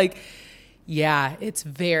job, but like, yeah,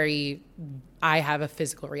 I have a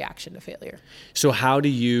physical reaction to failure. So how do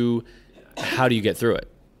you get through it?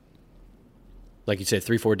 Like you said,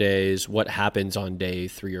 3-4 days. What happens on day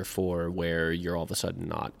 3 or 4 where you're all of a sudden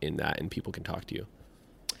not in that and people can talk to you?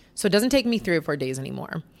 So it doesn't take me 3 or 4 days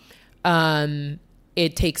anymore.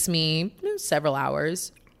 It takes me several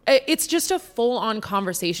hours. It's just a full-on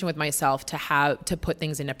conversation with myself to put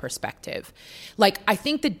things into perspective. Like, I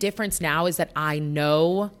think the difference now is that I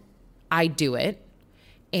know I do it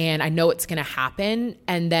and I know it's going to happen.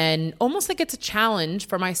 And then almost like it's a challenge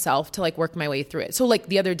for myself to like work my way through it. So like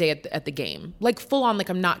the other day at the game, like full on, like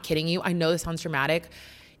I'm not kidding you. I know this sounds dramatic.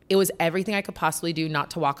 It was everything I could possibly do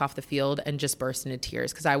not to walk off the field and just burst into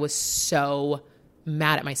tears because I was so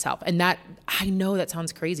mad at myself. And that, I know that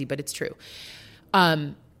sounds crazy, but it's true.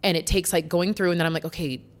 And it takes like going through and then I'm like,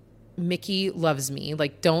 okay, Mickey loves me.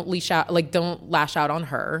 Like, don't lash out on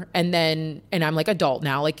her. And I'm like adult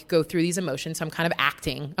now, like go through these emotions. So I'm kind of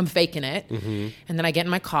acting, I'm faking it. Mm-hmm. And then I get in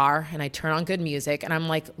my car and I turn on good music and I'm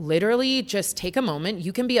like, literally just take a moment.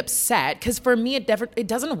 You can be upset. Cause for me, it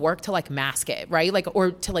doesn't work to like mask it, right? Like,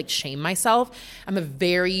 or to like shame myself. I'm a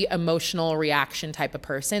very emotional reaction type of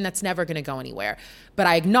person. That's never going to go anywhere. But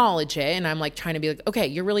I acknowledge it and I'm like trying to be like, okay,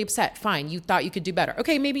 you're really upset. Fine. You thought you could do better.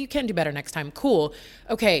 Okay, maybe you can do better next time. Cool.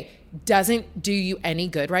 Okay, doesn't do you any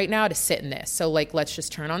good right now to sit in this. So like, let's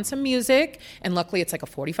just turn on some music. And luckily it's like a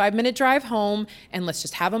 45-minute drive home and let's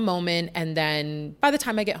just have a moment. And then by the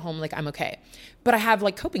time I get home, like I'm okay. But I have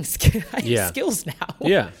like coping skills now.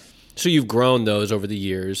 Yeah. So you've grown those over the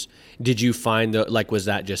years. Did you find was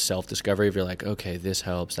that just self-discovery? If you're like, okay, this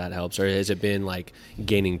helps, that helps. Or has it been like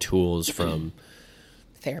gaining tools from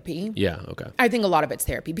therapy? Yeah. Okay. I think a lot of it's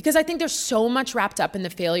therapy because I think there's so much wrapped up in the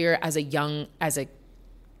failure as a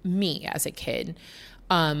kid,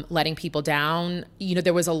 letting people down. You know,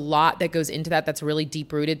 there was a lot that goes into that that's really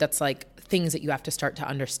deep rooted. That's like things that you have to start to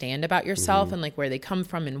understand about yourself and like where they come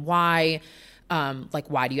from and why. Like,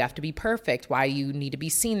 why do you have to be perfect? Why do you need to be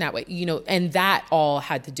seen that way? You know, and that all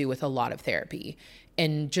had to do with a lot of therapy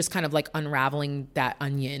and just kind of like unraveling that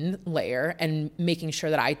onion layer and making sure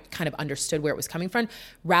that I kind of understood where it was coming from.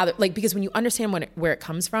 Rather, like, because when you understand where it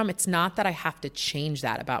comes from, it's not that I have to change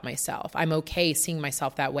that about myself. I'm okay seeing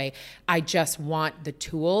myself that way. I just want the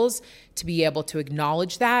tools to be able to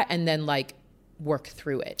acknowledge that and then like work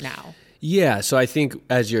through it now. Yeah. So I think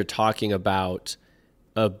as you're talking about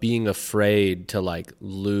being afraid to like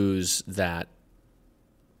lose that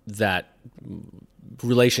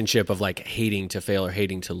relationship of like hating to fail or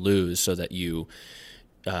hating to lose, so that you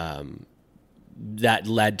that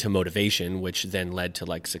led to motivation, which then led to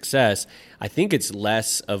like success. I think it's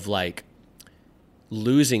less of like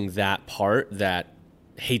losing that part that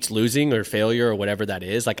hates losing or failure or whatever that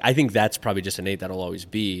is. Like, I think that's probably just innate. That'll always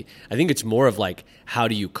be. I think it's more of like, how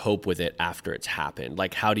do you cope with it after it's happened?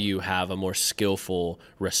 Like, how do you have a more skillful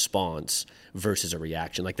response versus a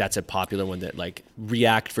reaction? Like, that's a popular one, that like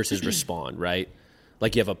react versus respond, right?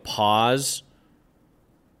 Like, you have a pause,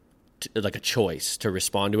 like a choice to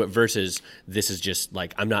respond to it, versus this is just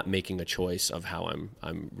like, I'm not making a choice of how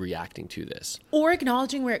I'm reacting to this. Or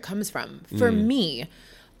acknowledging where it comes from. For me,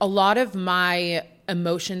 a lot of my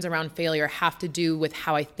emotions around failure have to do with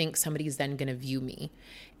how I think somebody's then going to view me,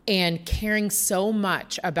 and caring so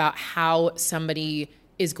much about how somebody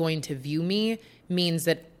is going to view me means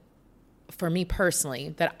that for me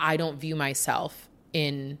personally, that I don't view myself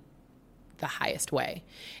in the highest way.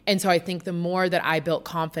 And so I think the more that I built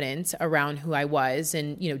confidence around who I was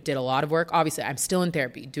and, you know, did a lot of work, obviously I'm still in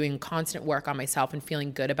therapy, doing constant work on myself and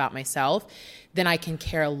feeling good about myself, then I can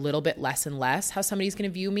care a little bit less and less how somebody's going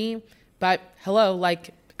to view me. But hello, like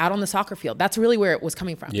out on the soccer field, that's really where it was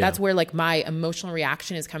coming from. Yeah. That's where like my emotional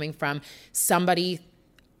reaction is coming from. Somebody,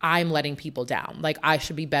 I'm letting people down. Like I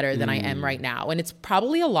should be better than I am right now. And it's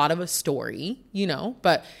probably a lot of a story, you know,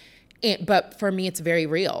 but for me, it's very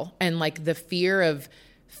real. And like the fear of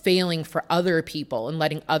failing for other people and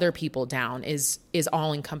letting other people down is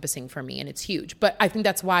all encompassing for me. And it's huge. But I think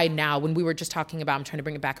that's why now, when we were just talking about, I'm trying to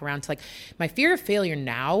bring it back around to like my fear of failure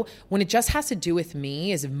now, when it just has to do with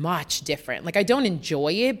me, is much different. Like I don't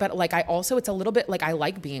enjoy it, but like I also, it's a little bit like I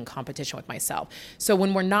like being in competition with myself. So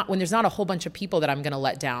when there's not a whole bunch of people that I'm going to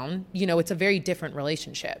let down, you know, it's a very different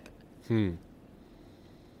relationship.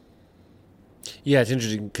 Yeah, it's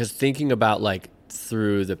interesting because thinking about like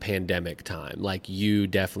through the pandemic time, like you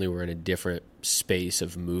definitely were in a different space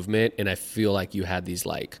of movement. And I feel like you had these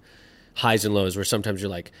like highs and lows where sometimes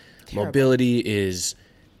you're like, terrible. Mobility is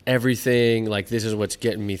everything. Like this is what's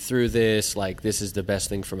getting me through this. Like this is the best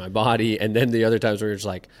thing for my body. And then the other times where you're just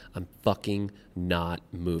like, I'm fucking not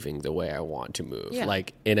moving the way I want to move. Yeah.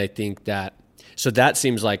 Like, and I think that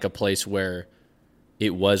seems like a place where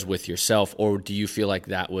it was with yourself, or do you feel like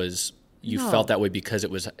that was... You felt that way because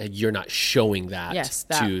it was, you're not showing that,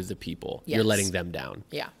 to the people. Yes. You're letting them down.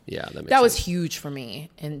 Yeah. Yeah. That sense. Was huge for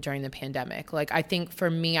me during the pandemic. Like, I think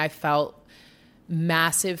for me, I felt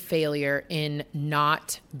massive failure in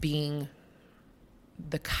not being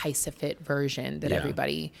the Kaisa Fit version that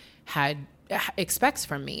everybody expects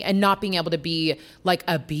from me, and not being able to be like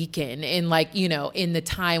a beacon in like, you know, in the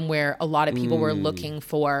time where a lot of people were looking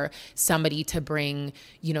for somebody to bring,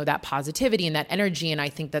 you know, that positivity and that energy. And I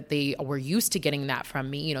think that they were used to getting that from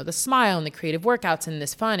me, you know, the smile and the creative workouts and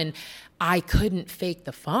this fun. And I couldn't fake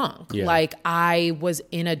the funk. Yeah. Like I was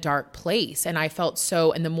in a dark place and I felt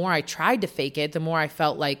and the more I tried to fake it, the more I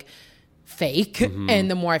felt like fake. And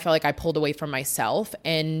the more I felt like I pulled away from myself.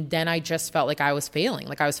 And then I just felt like I was failing.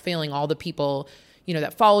 Like I was failing all the people, you know,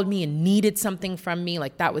 that followed me and needed something from me.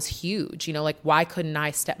 Like that was huge. You know, like why couldn't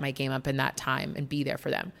I step my game up in that time and be there for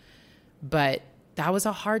them? But that was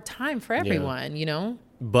a hard time for everyone, you know?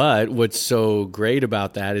 But what's so great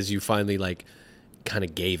about that is you finally like kind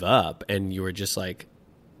of gave up and you were just like,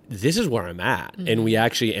 this is where I'm at. And we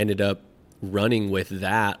actually ended up running with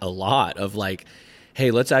that a lot of like, hey,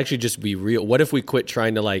 let's actually just be real. What if we quit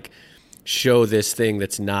trying to like show this thing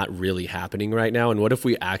that's not really happening right now? And what if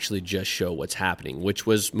we actually just show what's happening, which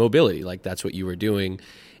was mobility? Like that's what you were doing.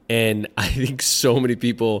 And I think so many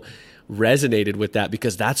people resonated with that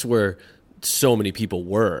because that's where so many people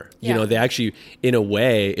were. You know, they actually, in a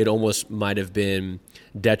way, it almost might have been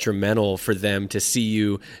detrimental for them to see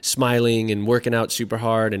you smiling and working out super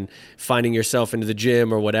hard and finding yourself into the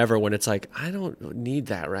gym or whatever, when it's like, I don't need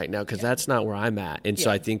that right now because that's not where I'm at. And so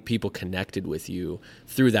I think people connected with you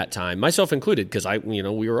through that time, myself included, because we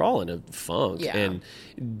were all in a funk and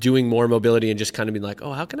doing more mobility and just kind of being like,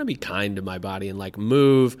 oh, how can I be kind to my body and like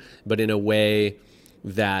move, but in a way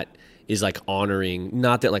that is like honoring,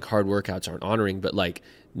 not that like hard workouts aren't honoring, but like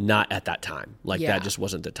not at that time. Like that just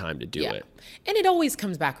wasn't the time to do it. And it always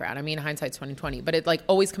comes back around. I mean, hindsight's 20/20, but it like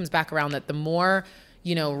always comes back around that the more,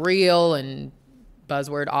 you know, real and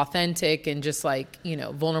buzzword authentic and just like, you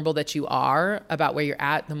know, vulnerable that you are about where you're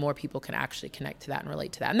at, the more people can actually connect to that and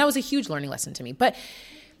relate to that. And that was a huge learning lesson to me. But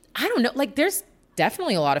I don't know, like there's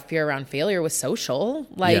definitely a lot of fear around failure with social,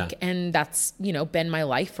 like, and that's, you know, been my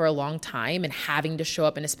life for a long time, and having to show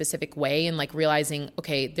up in a specific way and like realizing,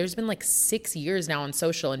 okay, there's been like 6 years now on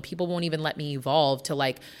social and people won't even let me evolve to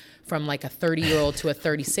like, from like a 30-year-old to a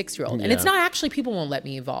 36-year-old. And it's not actually people won't let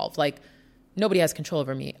me evolve. Like nobody has control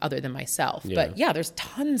over me other than myself. But there's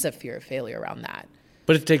tons of fear of failure around that.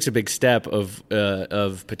 But it takes a big step of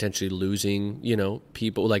potentially losing, you know,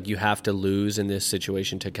 people. Like you have to lose in this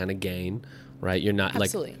situation to kind of gain. Right, you're not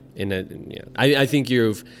Absolutely. Like in a. Yeah. I think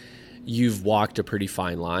you've walked a pretty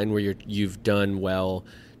fine line where you've done well,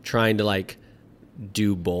 trying to like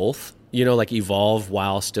do both. You know, like evolve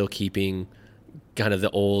while still keeping kind of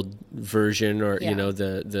the old version or you know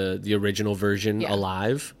the original version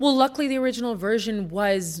alive. Well, luckily the original version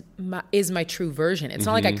is my true version. It's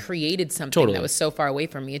not like I created something that was so far away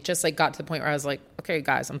from me. It just like got to the point where I was like, okay,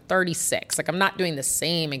 guys, I'm 36. Like I'm not doing the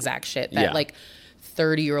same exact shit that like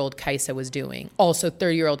 30-year-old Kaisa was doing. Also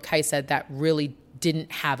 30-year-old Kaisa that really didn't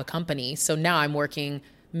have a company. So now I'm working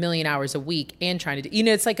million hours a week and trying to do,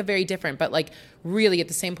 it's like a very different, but like really at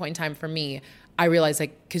the same point in time for me, I realized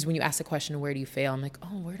like, because when you ask the question, where do you fail? I'm like,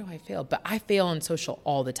 oh, where do I fail? But I fail on social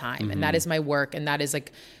all the time. And that is my work. And that is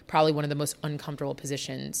like probably one of the most uncomfortable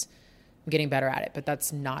positions. I'm getting better at it, but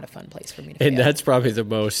that's not a fun place for me to fail. And that's probably the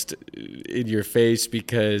most in your face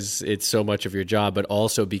because it's so much of your job, but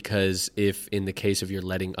also because if in the case of you're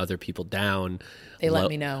letting other people down, they let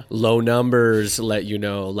me know. Low numbers let you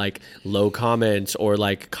know, like low comments or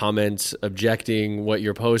like comments objecting what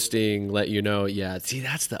you're posting let you know. Yeah, see,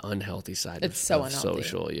 that's the unhealthy side of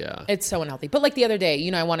social. Yeah, it's so unhealthy. But like the other day,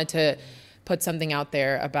 I wanted to put something out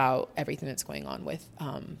there about everything that's going on with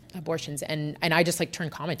abortions. And I just like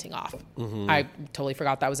turned commenting off. I totally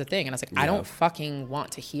forgot that was a thing. And I was like, I don't fucking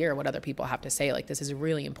want to hear what other people have to say. Like, this is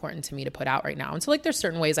really important to me to put out right now. And so like, there's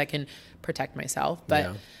certain ways I can protect myself,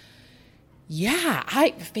 but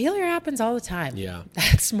failure happens all the time. Yeah.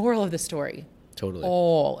 That's moral of the story. Totally.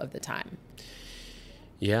 All of the time.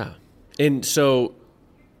 Yeah. And so,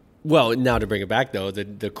 well, now to bring it back though,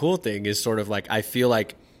 the cool thing is sort of like, I feel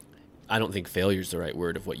like, I don't think failure is the right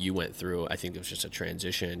word of what you went through. I think it was just a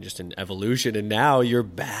transition, just an evolution. And now you're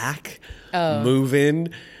back, moving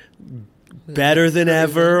better than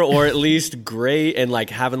ever, or at least great, and like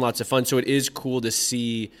having lots of fun. So it is cool to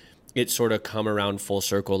see it sort of come around full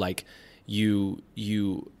circle. Like you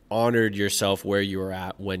honored yourself where you were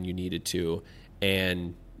at when you needed to,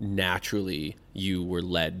 and naturally you were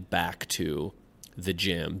led back to the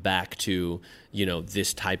gym, back to,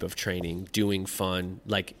 this type of training, doing fun.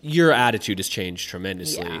 Like your attitude has changed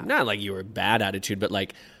tremendously. Yeah. Not like you were a bad attitude, but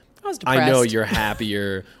like I was depressed. I know you're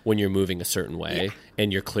happier when you're moving a certain way,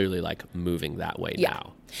 and you're clearly like moving that way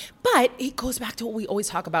now. But it goes back to what we always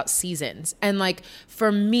talk about, seasons. And like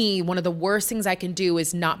for me, one of the worst things I can do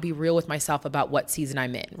is not be real with myself about what season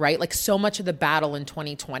I'm in, right? Like so much of the battle in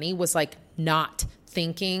 2020 was like not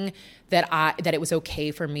thinking that it was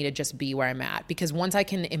okay for me to just be where I'm at. Because once I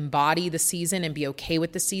can embody the season and be okay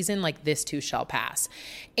with the season, like this too shall pass.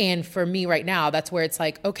 And for me right now, that's where it's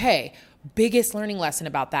like, okay, biggest learning lesson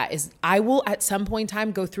about that is I will at some point in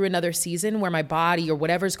time go through another season where my body or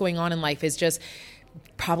whatever's going on in life is just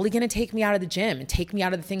probably going to take me out of the gym and take me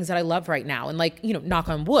out of the things that I love right now. And like, knock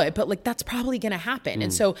on wood, but like, that's probably going to happen.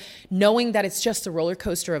 And so knowing that it's just a roller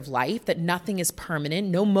coaster of life, that nothing is permanent,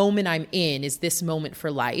 no moment I'm in is this moment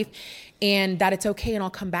for life, and that it's okay. And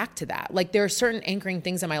I'll come back to that. Like there are certain anchoring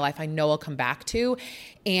things in my life I know I'll come back to.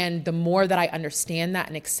 And the more that I understand that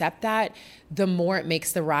and accept that, the more it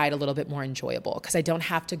makes the ride a little bit more enjoyable, because I don't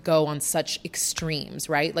have to go on such extremes,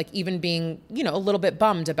 right? Like even being, a little bit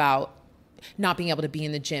bummed about not being able to be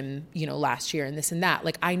in the gym, last year and this and that.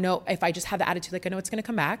 Like, I know if I just have the attitude, like I know it's going to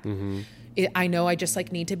come back. I know I just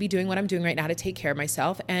like need to be doing what I'm doing right now to take care of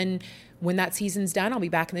myself. And when that season's done, I'll be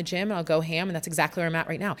back in the gym and I'll go ham. And that's exactly where I'm at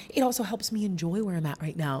right now. It also helps me enjoy where I'm at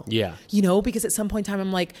right now. Yeah. Because at some point in time,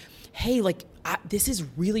 I'm like, hey, like this is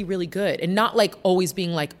really, really good. And not like always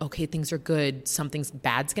being like, okay, things are good, something's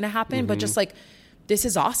bad's going to happen, but just like, this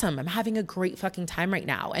is awesome. I'm having a great fucking time right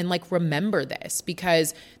now. And like, remember this,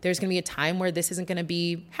 because there's going to be a time where this isn't going to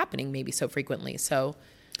be happening maybe so frequently. So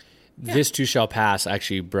this too shall pass.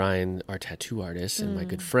 Actually, Brian, our tattoo artist and my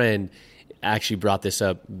good friend, actually brought this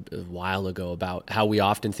up a while ago about how we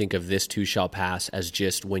often think of this too shall pass as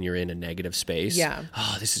just when you're in a negative space. Yeah.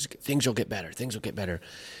 Oh, things will get better. Things will get better.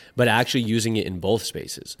 But actually using it in both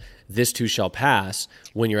spaces. This too shall pass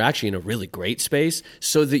when you're actually in a really great space,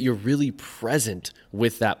 so that you're really present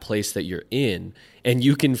with that place that you're in, and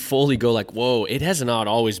you can fully go like, whoa, it has not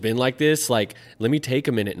always been like this. Like, let me take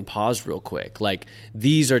a minute and pause real quick. Like,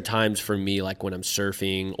 these are times for me, like when I'm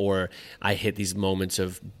surfing or I hit these moments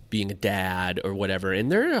of being a dad or whatever,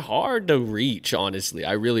 and they're hard to reach, honestly.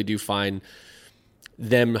 I really do find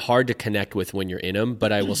them hard to connect with when you're in them.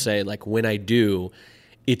 But I will say, like, when I do,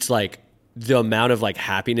 it's like the amount of like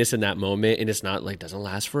happiness in that moment, and it's not like doesn't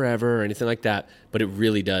last forever or anything like that, but it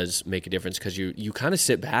really does make a difference, because you kind of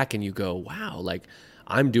sit back and you go, wow, like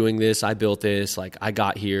I'm doing this, I built this, like I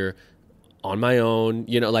got here on my own,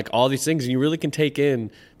 like all these things, and you really can take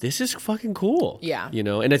in, this is fucking cool. Yeah.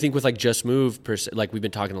 And I think with like Just Move, like we've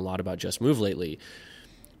been talking a lot about Just Move lately,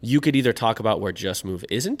 you could either talk about where Just Move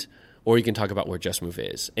isn't, or you can talk about where Just Move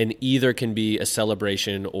is. And either can be a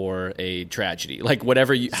celebration or a tragedy, like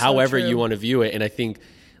whatever, however you want to view it. And I think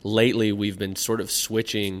lately we've been sort of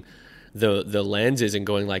switching the lenses and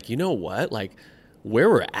going like, you know what, like where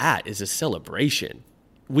we're at is a celebration.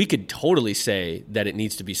 We could totally say that it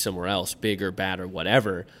needs to be somewhere else, big or bad or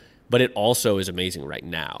whatever, but it also is amazing right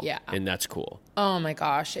now. Yeah. And that's cool. Oh my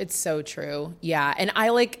gosh, it's so true. Yeah. And I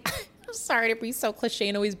like, I'm sorry to be so cliche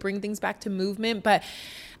and always bring things back to movement, but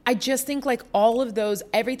I just think like all of those,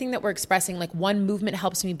 everything that we're expressing, like one movement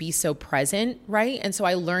helps me be so present, right? And so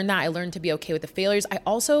I learned that. I learned to be okay with the failures. I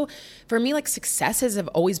also, for me, like successes have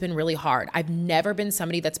always been really hard. I've never been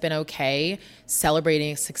somebody that's been okay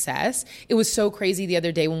celebrating success. It was so crazy the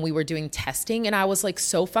other day when we were doing testing and I was like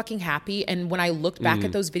so fucking happy. And when I looked back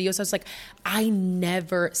at those videos, I was like, I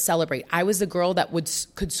never celebrate. I was the girl that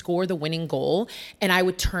could score the winning goal and I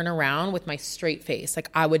would turn around with my straight face. Like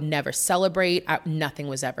I would never celebrate. Nothing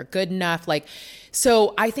was ever good enough. Like,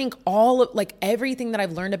 so I think everything that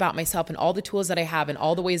I've learned about myself and all the tools that I have and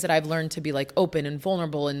all the ways that I've learned to be like open and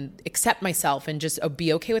vulnerable and accept myself and just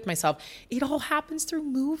be okay with myself, it all happens through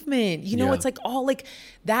movement. You know, it's like all like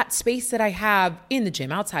that space that I have in the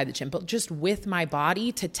gym, outside the gym, but just with my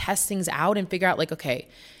body to test things out and figure out like, okay,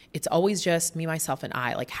 it's always just me, myself, and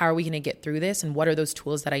I. Like, how are we going to get through this? And what are those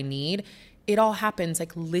tools that I need? It all happens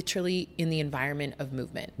like literally in the environment of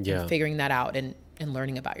movement. And figuring that out and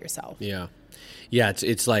learning about yourself. Yeah.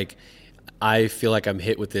 It's like, I feel like I'm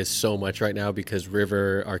hit with this so much right now because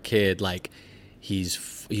River, our kid, like he's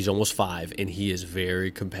almost 5 and he is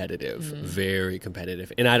very competitive, very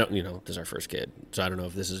competitive. And I don't, this is our first kid, so I don't know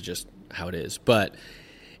if this is just how it is, but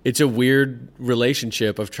it's a weird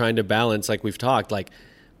relationship of trying to balance, like we've talked, like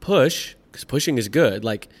push, because pushing is good.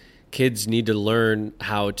 Like kids need to learn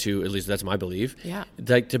how to, at least that's my belief. Yeah.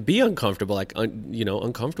 Like to be uncomfortable, like,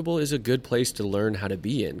 uncomfortable is a good place to learn how to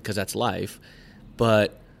be in because that's life,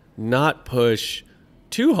 but not push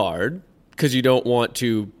too hard because you don't want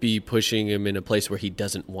to be pushing him in a place where he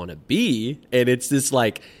doesn't want to be. And it's this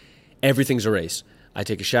like, everything's a race. I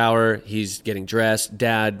take a shower, he's getting dressed,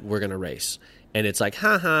 Dad, we're going to race. And it's like,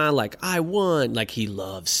 haha, like I won. Like he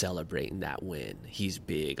loves celebrating that win. He's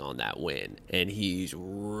big on that win. And he's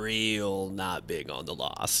real not big on the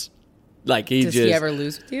loss. Like Does he ever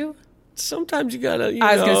lose with you? Sometimes you gotta,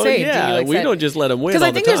 I was gonna say, we don't just let him win. Because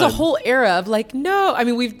I think there's a whole era of like, no, I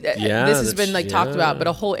mean, this has been like talked about, but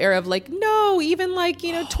a whole era of like, no, even like,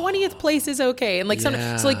 20th place is okay. And like, so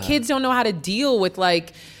like kids don't know how to deal with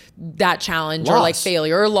like that challenge or like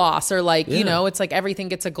failure or loss or like, it's like everything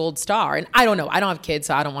gets a gold star. And I don't know. I don't have kids,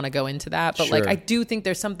 so I don't want to go into that. But like, I do think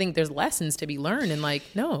there's lessons to be learned and like,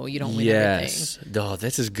 no, you don't win everything. Oh,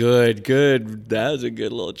 this is good. That was a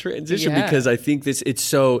good little transition because I think it's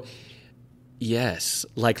so,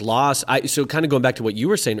 like loss. So kind of going back to what you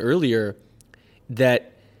were saying earlier,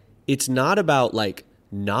 that it's not about like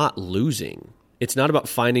not losing. It's not about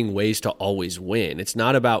finding ways to always win. It's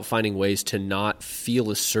not about finding ways to not feel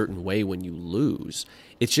a certain way when you lose.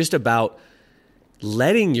 It's just about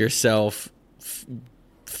letting yourself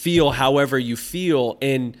feel however you feel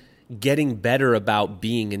and getting better about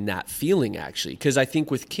being in that feeling, actually. Because I think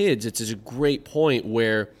with kids, it's a great point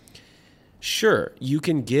where, sure, you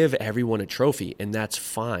can give everyone a trophy, and that's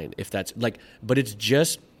fine if that's like, but it's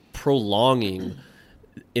just prolonging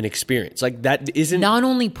an experience. Like that isn't not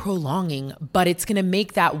only prolonging, but it's going to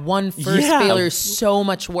make that one first failure so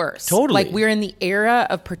much worse. Totally. Like we're in the era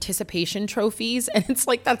of participation trophies and it's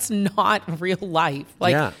like, that's not real life.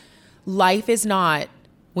 Like life is not,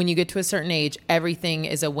 when you get to a certain age, everything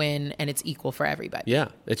is a win and it's equal for everybody. Yeah.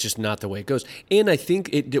 It's just not the way it goes. And I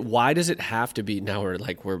think why does it have to be, now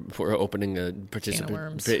we're opening a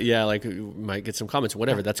participant. Yeah. Like we might get some comments,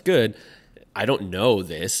 whatever. That's good. I don't know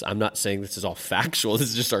this. I'm not saying this is all factual. This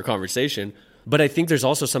is just our conversation. But I think there's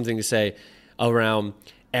also something to say around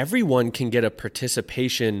everyone can get a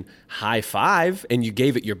participation high five and you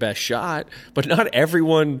gave it your best shot, but not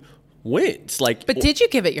everyone wins. Like, but did you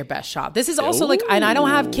give it your best shot? This is also like, and I don't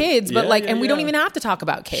have kids, but we don't even have to talk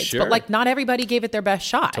about kids, but like not everybody gave it their best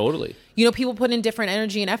shot. Totally. People put in different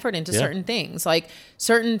energy and effort into certain things. Like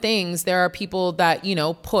certain things, there are people that,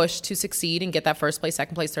 push to succeed and get that first place,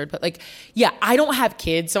 second place, third. But like, I don't have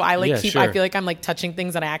kids. So I I feel like I'm like touching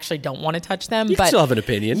things that I actually don't want to touch them. You still have an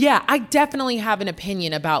opinion. Yeah, I definitely have an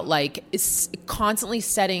opinion about like constantly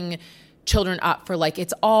setting children up for like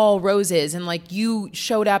it's all roses and like you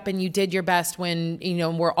showed up and you did your best when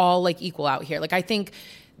we're all like equal out here. Like I think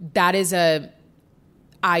that is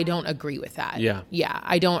I don't agree with that.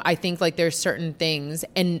 I think like there's certain things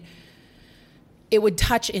and it would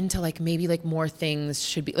touch into like maybe like more things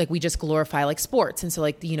should be like we just glorify like sports and so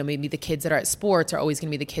like maybe the kids that are at sports are always going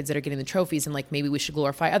to be the kids that are getting the trophies and like maybe we should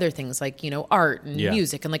glorify other things like art and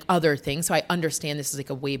music and like other things. So I understand this is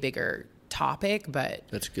like a way bigger topic, but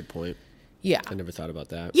that's a good point. Yeah. I never thought about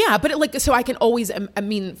that. Yeah, but so I can always,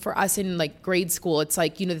 for us in like grade school, it's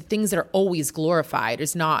like, the things that are always glorified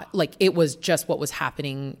is not like it was just what was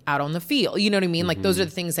happening out on the field. You know what I mean? Mm-hmm. Like those are the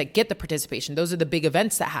things that get the participation. Those are the big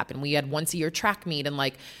events that happen. We had once a year track meet and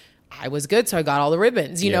like I was good, so I got all the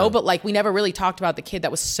ribbons, you know, but like we never really talked about the kid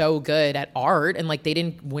that was so good at art and like they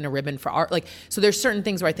didn't win a ribbon for art. Like, so there's certain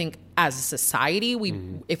things where I think as a society,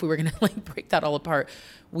 if we were going to like break that all apart,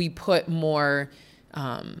 we put more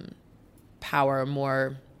power,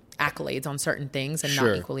 more accolades on certain things and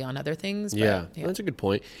not equally on other things. But, that's a good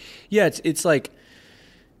point. Yeah, it's like,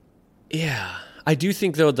 I do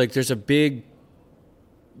think though, like there's a big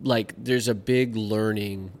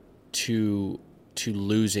learning to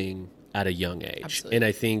losing at a young age. Absolutely. And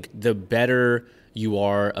I think the better you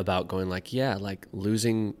are about going like, like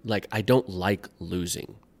losing, like I don't like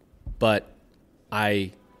losing, but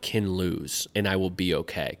I can lose and I will be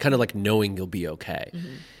okay. Kind of like knowing you'll be okay.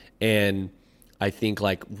 And I think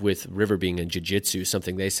like with River being in jiu-jitsu,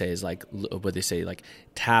 something they say is like, what they say, like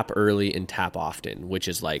tap early and tap often, which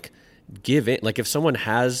is like give it. Like if someone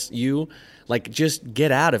has you, like just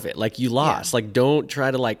get out of it. Like you lost. Like don't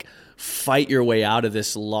try to like fight your way out of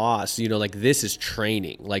this loss. You know, like this is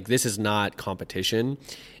training. Like this is not competition.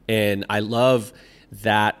 And I love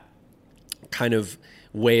that kind of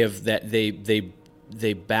way of that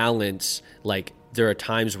they balance, like there are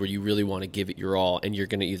times where you really want to give it your all and you're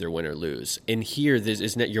going to either win or lose. And here,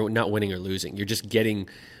 you're not winning or losing. You're just getting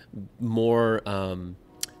more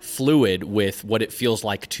fluid with what it feels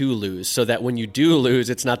like to lose, so that when you do lose,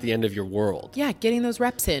 it's not the end of your world. Yeah, getting those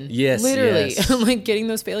reps in. Yes, literally. yes. Like getting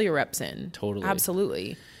those failure reps in. Totally.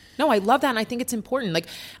 Absolutely. No, I love that. And I think it's important. Like,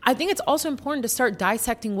 I think it's also important to start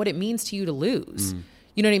dissecting what it means to you to lose.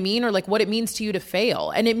 You know what I mean? Or like what it means to you to fail.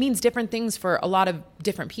 And it means different things for a lot of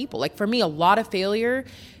different people. Like for me, a lot of failure,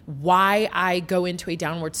 why I go into a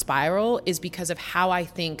downward spiral is because of how I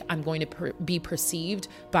think I'm going to be perceived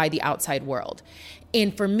by the outside world.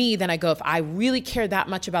 And for me, then I go, if I really care that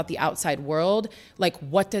much about the outside world, like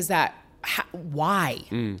what does that, why?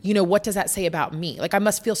 You know, what does that say about me? Like I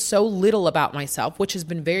must feel so little about myself, which has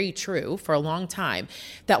been very true for a long time,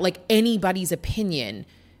 that like anybody's opinion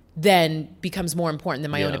then becomes more important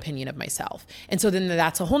than my own opinion of myself. And so then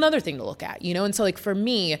that's a whole nother thing to look at, you know? And so like for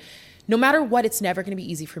me, no matter what, it's never going to be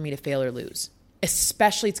easy for me to fail or lose.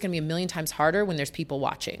 Especially it's going to be a million times harder when there's people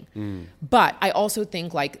watching. But I also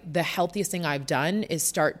think like the healthiest thing I've done is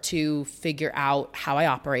start to figure out how I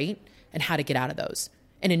operate and how to get out of those.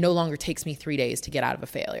 And it no longer takes me 3 days to get out of a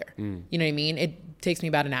failure. You know what I mean? It takes me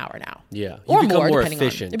about an hour now. Yeah. Or you become more depending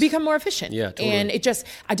efficient. on. Become more efficient. Yeah, totally. And it just,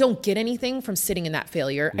 I don't get anything from sitting in that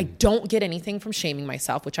failure. I don't get anything from shaming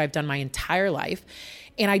myself, which I've done my entire life.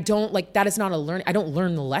 And I don't like, that is not a learn. I don't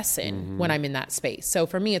learn the lesson when I'm in that space. So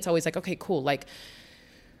for me, it's always like, okay, cool. Like,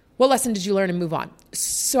 what lesson did you learn and move on?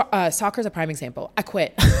 So, soccer is a prime example. I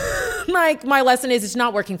quit. Like my lesson is it's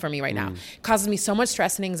not working for me right now. It causes me so much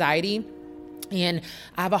stress and anxiety. And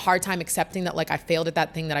I have a hard time accepting that like I failed at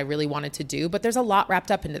that thing that I really wanted to do, but there's a lot wrapped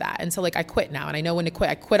up into that. And so like I quit now and I know when to quit.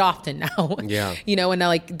 I quit often now, you know, and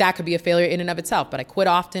like that could be a failure in and of itself, but I quit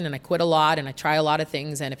often and I quit a lot and I try a lot of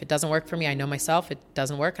things. And if it doesn't work for me, I know myself, it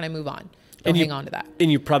doesn't work and I move on. Don't hang on to that. And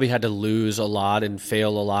you probably had to lose a lot and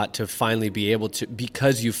fail a lot to finally be able to,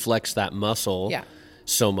 because you flexed that muscle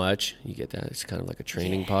so much. You get that? It's kind of like a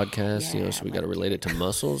training podcast, you know, so we got to relate it to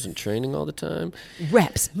muscles and training all the time.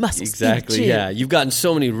 Reps, muscles. Exactly, yeah. You've gotten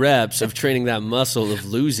so many reps of training that muscle of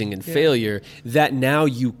losing and failure that now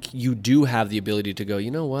you do have the ability to go, you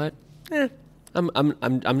know what? I'm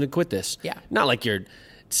going to quit this. Yeah. Not like you're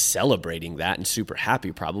celebrating that and super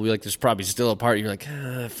happy probably. Like there's probably still a part you're like,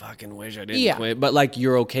 I fucking wish I didn't quit. But like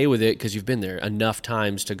you're okay with it because you've been there enough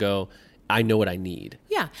times to go, I know what I need.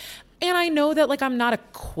 Yeah. And I know that like I'm not a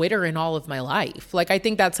quitter in all of my life. Like I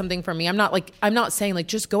think that's something for me. I'm not saying like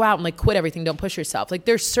just go out and like quit everything, don't push yourself. Like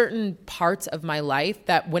there's certain parts of my life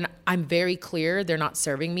that when I'm very clear they're not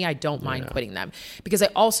serving me, I don't mind quitting them. Because I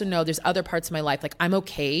also know there's other parts of my life, like I'm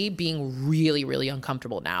okay being really, really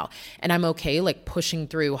uncomfortable now. And I'm okay like pushing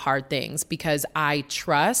through hard things because I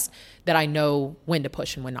trust that I know when to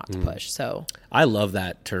push and when not to push. So I love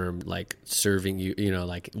that term, like serving you, you know,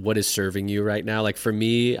 like what is serving you right now? Like for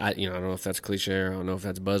me, I don't know if that's cliche or I don't know if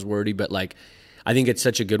that's buzzwordy, but like, I think it's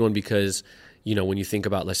such a good one because, you know, when you think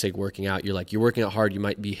about, let's say working out, you're like, you're working out hard, you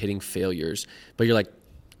might be hitting failures, but you're like,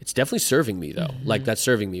 it's definitely serving me though. Like that's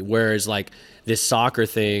serving me. Whereas like this soccer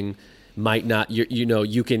thing might not, you know,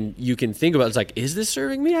 you can think about it, it's like, is this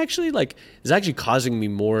serving me actually? Like it's actually causing me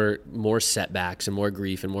more setbacks and more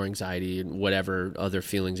grief and more anxiety and whatever other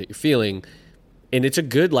feelings that you're feeling. And it's a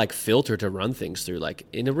good like filter to run things through, like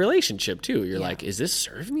in a relationship too. You're like, is this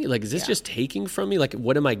serving me? Like, is this just taking from me? Like,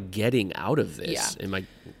 what am I getting out of this?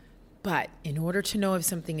 But in order to know if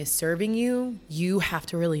something is serving you, you have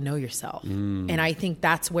to really know yourself. And I think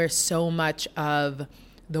that's where so much of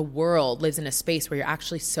the world lives in a space where you're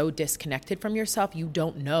actually so disconnected from yourself, you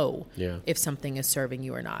don't know if something is serving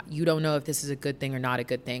you or not. You don't know if this is a good thing or not a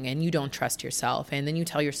good thing, and you don't trust yourself. And then you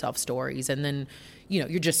tell yourself stories, and then, you know,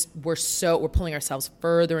 we're pulling ourselves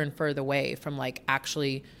further and further away from like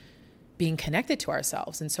actually being connected to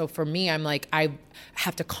ourselves. And so for me, I'm like, I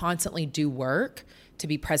have to constantly do work to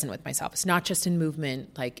be present with myself. It's not just in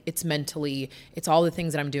movement, like it's mentally, it's all the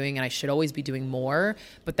things that I'm doing, and I should always be doing more.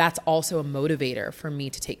 But that's also a motivator for me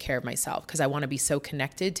to take care of myself, because I want to be so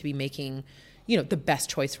connected to be making, you know, the best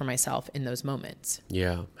choice for myself in those moments.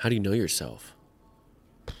 Yeah. How do you know yourself?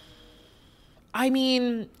 I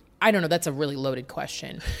mean, I don't know. That's a really loaded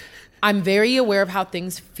question. I'm very aware of how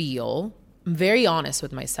things feel. I'm very honest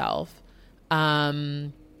with myself.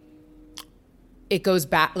 It goes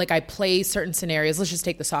back, like I play certain scenarios. Let's just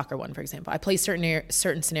take the soccer one, for example. I play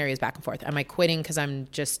certain scenarios back and forth. Am I quitting because I'm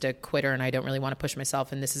just a quitter and I don't really want to push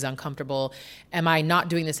myself and this is uncomfortable? Am I not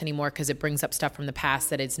doing this anymore because it brings up stuff from the past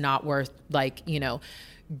that it's not worth, like, you know,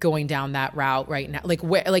 going down that route right now? Like,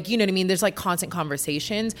 where, like, you know what I mean? There's like constant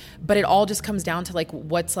conversations, but it all just comes down to like,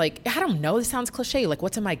 what's like, I don't know, this sounds cliche. Like,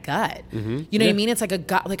 what's in my gut? Mm-hmm. You know what I mean? It's like a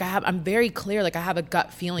gut, like I'm very clear. Like I have a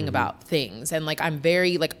gut feeling about things. And like, I'm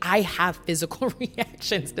very, like, I have physical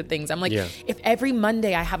reactions to things. I'm like, if every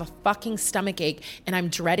Monday I have a fucking stomach ache and I'm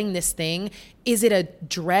dreading this thing, is it a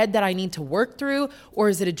dread that I need to work through? Or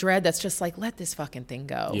is it a dread that's just like, let this fucking thing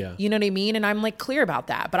go? Yeah. You know what I mean? And I'm like clear about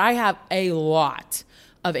that, but I have a lot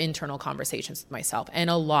of internal conversations with myself and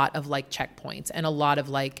a lot of like checkpoints and a lot of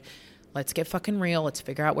like, let's get fucking real. Let's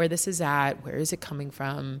figure out where this is at. Where is it coming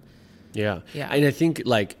from? Yeah. Yeah. And I think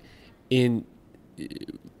like in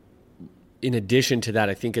addition to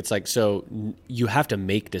that, I think it's like, so you have to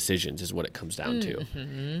make decisions is what it comes down to.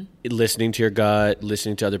 Mm-hmm. Listening to your gut,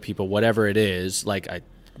 listening to other people, whatever it is, like I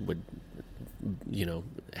would, you know,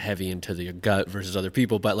 heavy into the gut versus other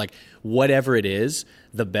people, but like whatever it is,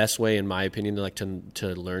 the best way, in my opinion,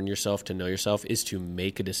 to learn yourself, to know yourself, is to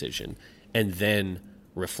make a decision and then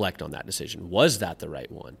reflect on that decision. Was that the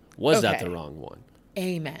right one? Was that the wrong one?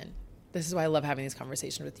 Amen. This is why I love having these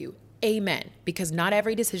conversations with you. Amen. Because not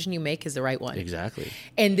every decision you make is the right one. Exactly.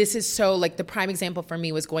 And this is so, like, the prime example for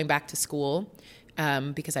me was going back to school,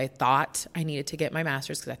 because I thought I needed to get my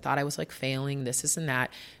master's because I thought I was like failing this and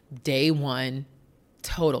that. Day one,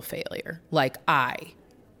 total failure. Like, I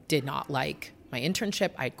did not like my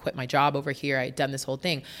internship. I quit my job over here. I had done this whole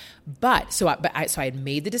thing. So I had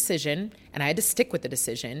made the decision and I had to stick with the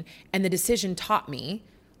decision. And the decision taught me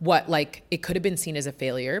what, like, it could have been seen as a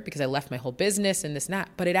failure because I left my whole business and this and that,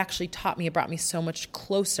 but it actually taught me, it brought me so much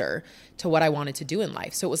closer to what I wanted to do in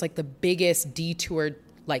life. So it was like the biggest detour,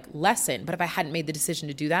 like, lesson. But if I hadn't made the decision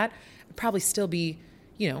to do that, I'd probably still be,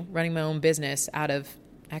 you know, running my own business out of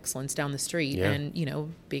excellence down the street and, you know,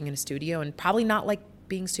 being in a studio and probably not like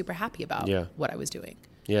being super happy about what I was doing.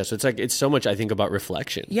 Yeah. So it's like, it's so much, I think, about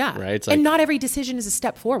reflection. Yeah. Right. It's like, and not every decision is a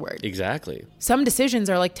step forward. Exactly. Some decisions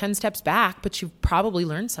are like 10 steps back, but you've probably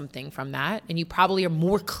learned something from that. And you probably are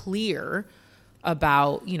more clear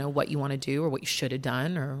about, you know, what you want to do or what you should have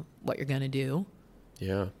done or what you're going to do.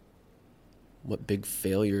 Yeah. What big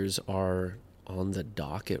failures are on the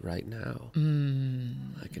docket right now?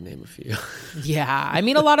 I can name a few. Yeah. I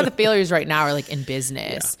mean, a lot of the failures right now are like in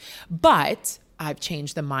business, but I've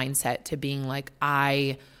changed the mindset to being like,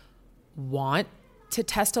 I want to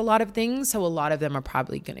test a lot of things. So a lot of them are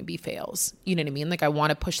probably going to be fails. You know what I mean? Like, I want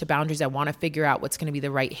to push the boundaries. I want to figure out what's going to be the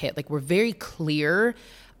right hit. Like, we're very clear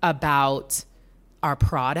about our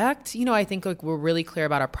product. You know, I think like we're really clear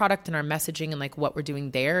about our product and our messaging and like what we're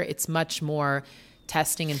doing there. It's much more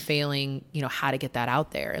testing and failing, you know, how to get that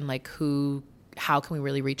out there and like how can we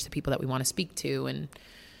really reach the people that we want to speak to, and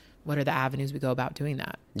what are the avenues we go about doing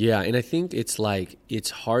that? Yeah. And I think it's like,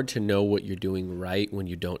 it's hard to know what you're doing right when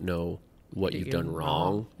you don't know what you've done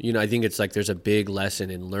wrong. You know, I think it's like, there's a big lesson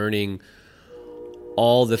in learning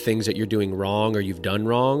all the things that you're doing wrong or you've done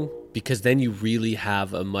wrong, because then you really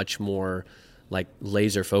have a much more like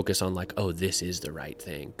laser focus on like, oh, this is the right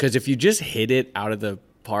thing. Because if you just hit it out of the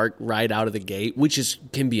park right out of the gate, which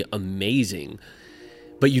can be amazing,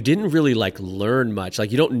 but you didn't really like learn much.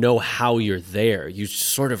 Like, you don't know how you're there. You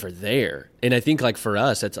sort of are there. And I think like for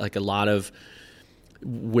us, that's like a lot of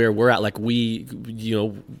where we're at. Like, we, you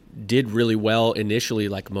know, did really well initially,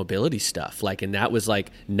 like mobility stuff. Like, and that was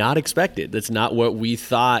like not expected. That's not what we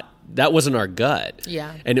thought. That wasn't our gut.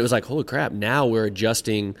 Yeah. And it was like, holy crap, now we're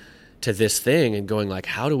adjusting to this thing and going like,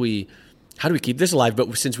 how do we keep this alive?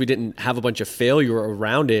 But since we didn't have a bunch of failure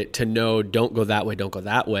around it to know, don't go that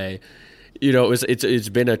way, you know, it's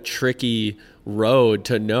been a tricky road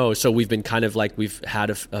to know. So we've been kind of like, we've had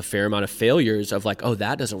a fair amount of failures of like, oh,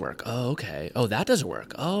 that doesn't work. Oh, okay. Oh, that doesn't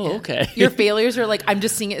work. Oh, okay. Your failures are like, I'm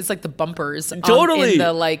just seeing it as like the bumpers totally in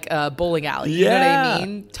the like bowling alley. You know what I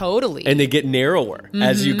mean? Totally. And they get narrower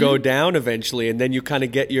as you go down eventually. And then you kind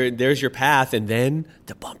of get there's your path. And then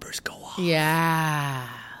the bumpers go off. Yeah.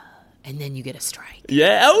 And then you get a strike.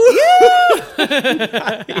 Yeah.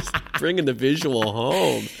 Nice. Bringing the visual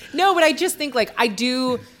home. No, but I just think like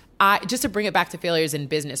just to bring it back to failures in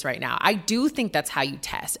business right now, I do think that's how you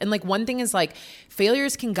test. And like one thing is like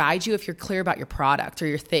failures can guide you if you're clear about your product or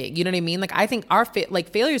your thing. You know what I mean? Like I think our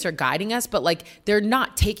failures are guiding us, but like they're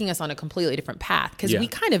not taking us on a completely different path because we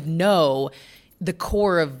kind of know the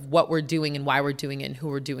core of what we're doing and why we're doing it and who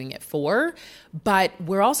we're doing it for. But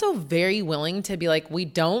we're also very willing to be like, we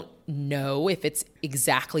don't know if it's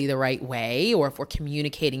exactly the right way or if we're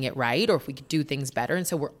communicating it right or if we could do things better. And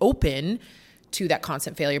so we're open to that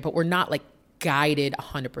constant failure, but we're not like guided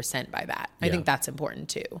 100% by that. I think that's important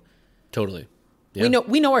too. Totally. Yeah.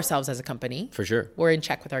 We know ourselves as a company. For sure. We're in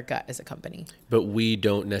check with our gut as a company. But we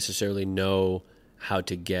don't necessarily know how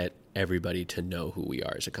to get everybody to know who we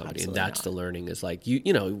are as a company. Absolutely and that's not. the learning is like,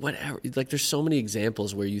 you know, whatever, like there's so many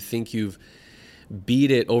examples where you think you've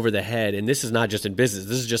beat it over the head. And this is not just in business.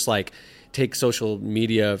 This is just like, take social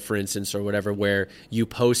media, for instance, or whatever, where you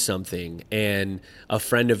post something and a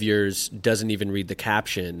friend of yours doesn't even read the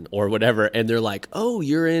caption or whatever. And they're like, oh,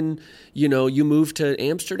 you're in, you know, you moved to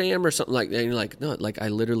Amsterdam or something like that. And you're like, no, like I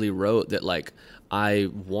literally wrote that like, I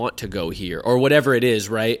want to go here or whatever it is.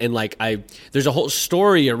 Right. And like, there's a whole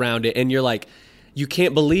story around it. And you're like, you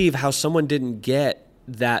can't believe how someone didn't get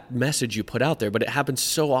that message you put out there, but it happens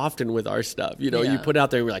so often with our stuff. You know, you put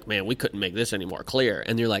out there and we're like, man, we couldn't make this any more clear.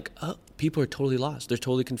 And you're like, oh, people are totally lost. They're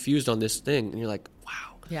totally confused on this thing. And you're like,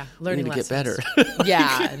 wow. Yeah. Learning to get better.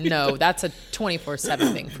 Yeah. No, that's a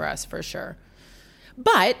 24/7 thing for us for sure.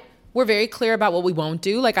 But we're very clear about what we won't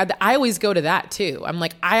do. Like I always go to that too. I'm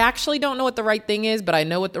like, I actually don't know what the right thing is, but I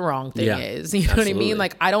know what the wrong thing is. You know what I mean?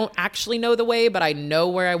 Like I don't actually know the way, but I know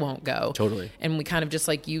where I won't go. Totally. And we kind of just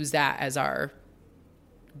like use that as our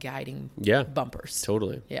guiding bumpers.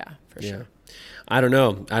 Totally. Yeah, for sure. I don't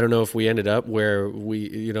know if we ended up where we,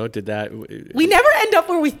 you know, did that. We never end up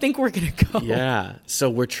where we think we're going to go. Yeah. So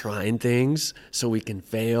we're trying things so we can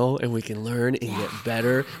fail and we can learn and get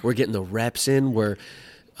better. We're getting the reps in.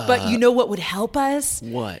 But you know what would help us?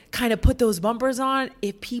 What? Kind of put those bumpers on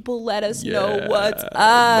if people let us know what's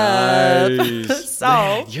up. Nice. So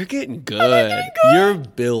man, you're getting good. You're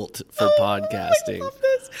built for podcasting. I love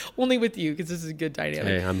this. Only with you because this is a good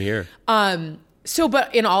dynamic. Hey, I'm here. So,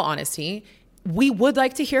 but in all honesty, we would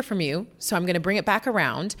like to hear from you. So I'm going to bring it back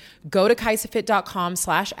around. Go to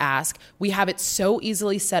kaisafit.com/ask. We have it so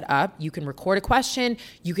easily set up. You can record a question.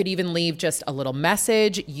 You could even leave just a little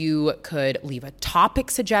message. You could leave a topic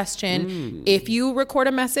suggestion. If you record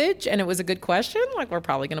a message and it was a good question, like we're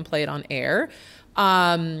probably going to play it on air.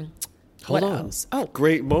 Hold on. Else? Oh,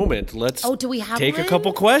 great moment. Let's do we have take one? a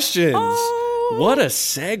couple questions. Oh. What a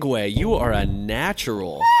segue. You are a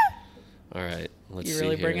natural. All right. Let's see. You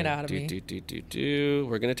really bring here. it out of me.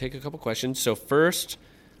 We're going to take a couple questions. So first,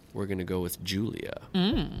 we're going to go with Julia.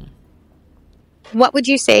 What would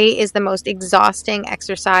you say is the most exhausting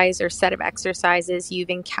exercise or set of exercises you've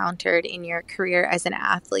encountered in your career as an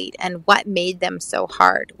athlete, and what made them so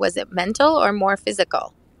hard? Was it mental or more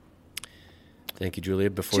physical? Thank you, Julia.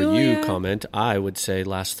 Before you comment, I would say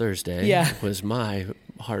last Thursday was my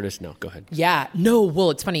hardest. No, go ahead. Yeah. No, well,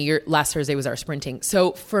 it's funny. Last Thursday was our sprinting.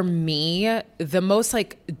 So for me, the most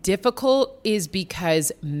like difficult is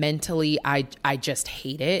because mentally I just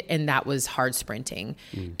hate it. And that was hard sprinting.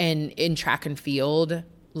 And in track and field,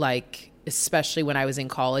 like, especially when I was in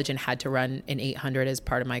college and had to run an 800 as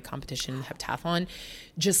part of my competition heptathlon,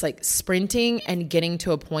 just like sprinting and getting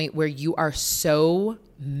to a point where you are so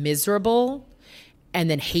miserable and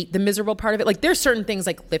then hate the miserable part of it. Like there's certain things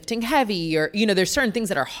like lifting heavy or, you know, there's certain things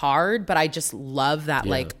that are hard, but I just love that.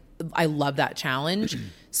 Like I love that challenge.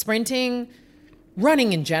 Sprinting,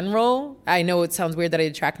 running in general. I know it sounds weird that I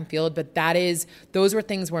did track and field, but those were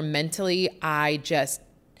things where mentally I just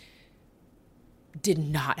did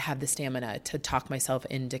not have the stamina to talk myself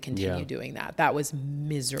into continue doing that. That was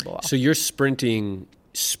miserable. So you're sprinting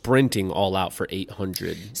all out for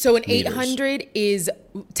 800. So an meters. 800 is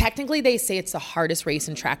technically, they say it's the hardest race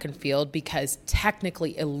in track and field because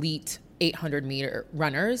technically elite 800 meter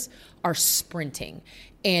runners are sprinting.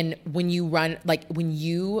 And when you run, like when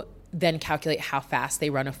you then calculate how fast they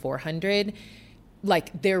run a 400,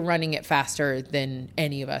 like they're running it faster than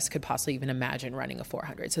any of us could possibly even imagine running a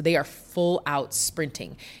 400. So they are full out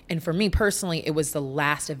sprinting. And for me personally, it was the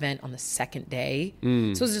last event on the second day. So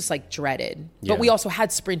it was just like dreaded. Yeah. But we also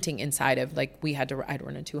had sprinting inside of, like, I'd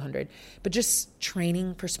run a 200. But just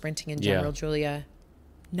training for sprinting in general, Julia,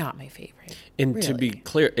 not my favorite. And really. to be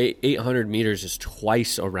clear, 800 meters is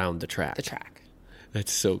twice around the track.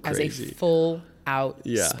 That's so crazy. As a full out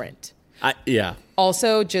sprint.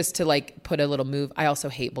 Also, just to like put a little move, I also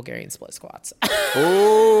hate Bulgarian split squats.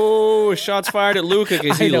 Oh, shots fired at Luca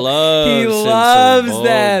because he loves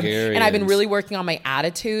them. Bulgarians. And I've been really working on my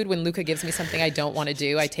attitude. When Luca gives me something I don't want to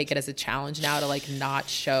do, I take it as a challenge now to like not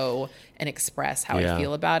show and express how I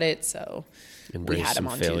feel about it. So embrace we had him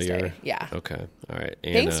some on failure. Tuesday. Yeah. Okay. All right.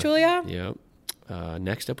 Anna. Thanks, Julia. Yep.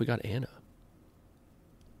 Next up, we got Anna.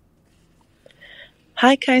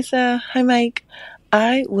 Hi, Kaisa. Hi, Mike.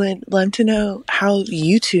 I would love to know how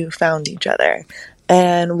you two found each other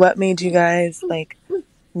and what made you guys like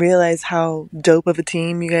realize how dope of a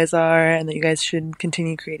team you guys are and that you guys should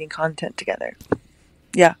continue creating content together.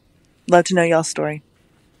 Yeah. Love to know y'all's story.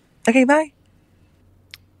 Okay, bye.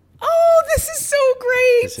 Oh, this is so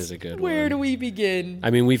great. This is a good one. Where do we begin? I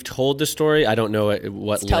mean, we've told the story. I don't know at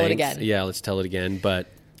what length. Tell it again. Yeah, let's tell it again, but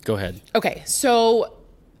go ahead. Okay, so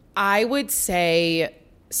I would say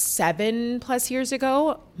 7+ years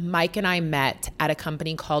ago, Mike and I met at a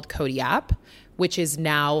company called Kodiak, which is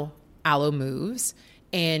now Alo Moves.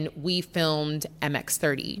 And we filmed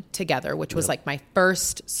MX30 together, which was like my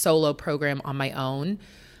first solo program on my own.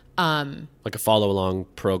 Like a follow-along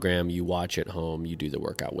program you watch at home, you do the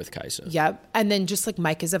workout with Kaisa. Yep. And then just like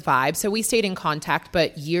Mike is a vibe. So we stayed in contact.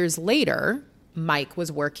 But years later, Mike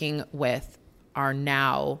was working with my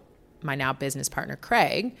now business partner,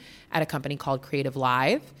 Craig, at a company called Creative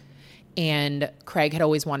Live. And Craig had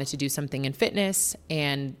always wanted to do something in fitness.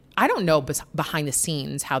 And I don't know behind the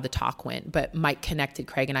scenes how the talk went, but Mike connected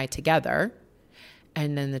Craig and I together.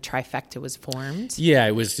 And then the trifecta was formed. Yeah,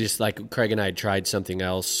 it was just like Craig and I tried something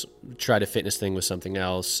else, tried a fitness thing with something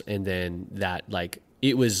else. And then that, like,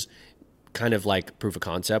 it was kind of like proof of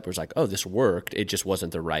concept. It was like, oh, this worked. It just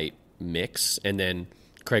wasn't the right mix. And then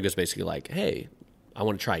Craig was basically like, hey, I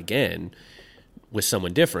want to try again with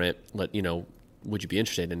someone different. Would you be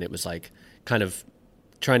interested? And it was like kind of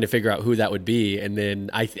trying to figure out who that would be. And then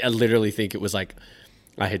I literally think it was like,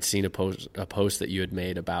 I had seen a post that you had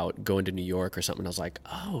made about going to New York or something. I was like,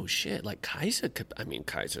 oh shit, like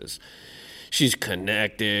Kaisa's, she's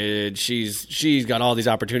connected. She's got all these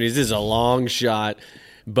opportunities. This is a long shot,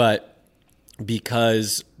 but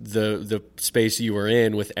because the space you were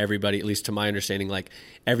in with everybody, at least to my understanding, like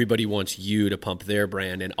everybody wants you to pump their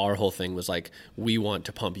brand. And our whole thing was like, we want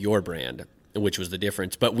to pump your brand, which was the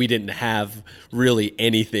difference. But we didn't have really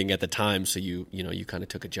anything at the time. So you kind of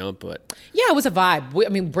took a jump. But yeah, it was a vibe. I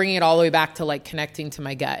mean, bringing it all the way back to like connecting to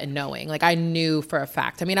my gut and knowing, like I knew for a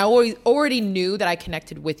fact. I mean, I already knew that I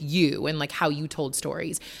connected with you and like how you told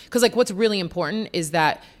stories. Because like what's really important is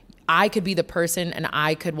that I could be the person and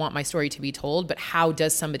I could want my story to be told, but how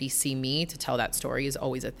does somebody see me to tell that story is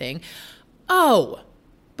always a thing. Oh,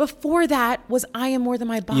 before that was I Am More Than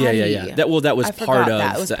My Body. Yeah. That was part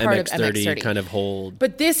of the MX30 kind of whole.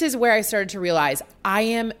 But this is where I started to realize I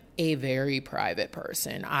am a very private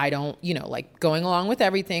person. I don't, like going along with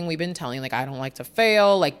everything we've been telling, like I don't like to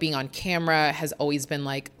fail. Like being on camera has always been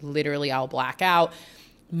like literally I'll black out.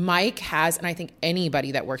 Mike has, and I think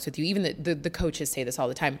anybody that works with you, even the coaches say this all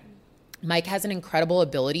the time, Mike has an incredible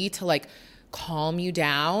ability to like calm you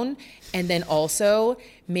down and then also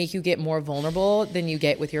make you get more vulnerable than you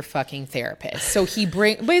get with your fucking therapist. So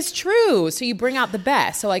but it's true. So you bring out the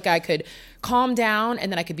best. So like I could calm down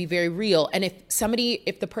and then I could be very real. And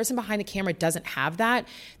if the person behind the camera doesn't have that,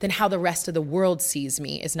 then how the rest of the world sees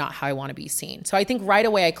me is not how I want to be seen. So I think right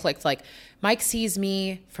away I clicked like Mike sees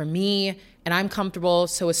me for me and I'm comfortable.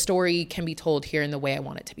 So a story can be told here in the way I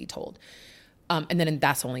want it to be told. And then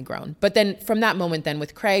that's only grown. But then from that moment then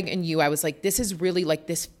with Craig and you, I was like, this is really like,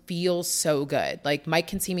 this feels so good. Like Mike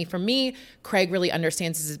can see me for me. Craig really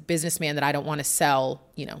understands as a businessman that I don't want to sell,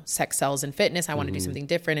 sex sells and fitness. I want to do something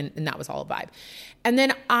different. And that was all a vibe. And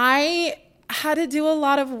then I had to do a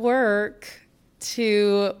lot of work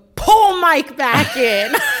to pull Mike back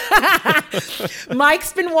in.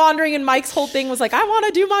 Mike's been wandering and Mike's whole thing was like, I want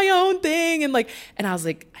to do my own thing. And I was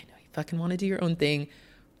like, I know you fucking want to do your own thing,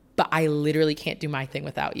 but I literally can't do my thing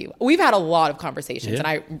without you. We've had a lot of conversations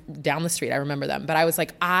and down the street, I remember them, but I was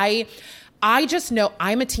like, I just know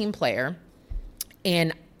I'm a team player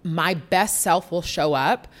and my best self will show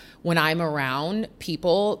up when I'm around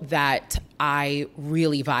people that I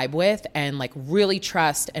really vibe with and like really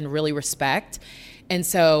trust and really respect. And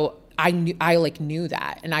so I knew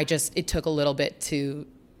that. And it took a little bit to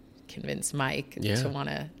convince Mike to want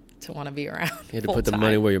to be around. You had to put the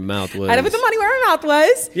money where your mouth was. I had to put the money where my mouth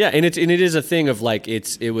was. Yeah. And it is a thing of like, I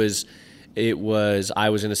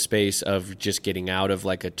was in a space of just getting out of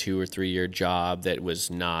like a 2 or 3 year job that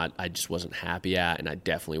I just wasn't happy at, and I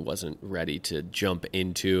definitely wasn't ready to jump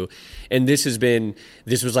into. And this was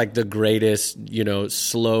like the greatest,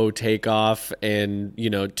 slow takeoff, and,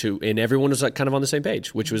 and everyone was like kind of on the same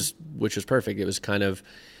page, which was perfect. It was kind of,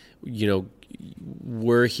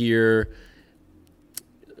 we're here.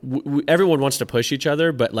 Everyone wants to push each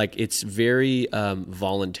other, but like it's very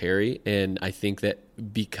voluntary. And I think that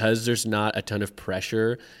because there's not a ton of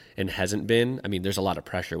pressure and hasn't been, I mean, there's a lot of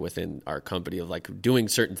pressure within our company of like doing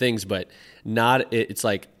certain things, but it's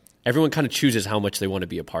like everyone kind of chooses how much they want to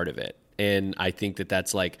be a part of it. And I think that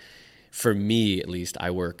that's like, for me, at least, I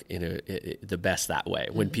work the best that way.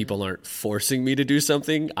 When people aren't forcing me to do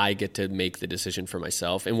something, I get to make the decision for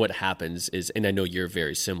myself. And what happens is, and I know you're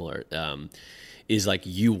very similar, is like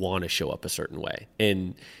you want to show up a certain way.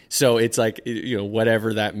 And so it's like,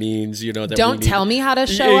 whatever that means, that don't tell me how to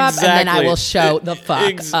show up, and then I will show the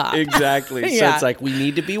fuck up. Exactly. So it's like, we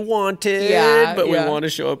need to be wanted, but we want to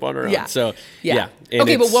show up on our own. So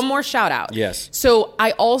Okay, but one more shout out. Yes. So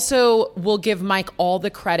I also will give Mike all the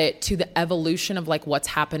credit to the evolution of like what's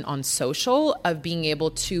happened on social, of being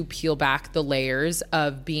able to peel back the layers,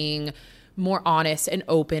 of being more honest and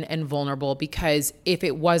open and vulnerable. Because if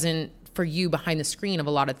it wasn't for you behind the screen of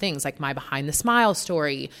a lot of things, like my Behind the Smile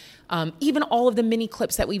story, even all of the mini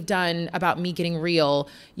clips that we've done about me getting real,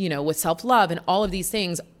 with self-love and all of these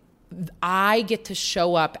things, I get to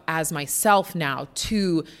show up as myself now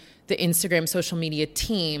to the Instagram social media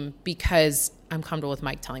team because I'm comfortable with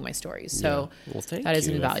Mike telling my stories. So that is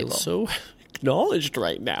invaluable. I feel so acknowledged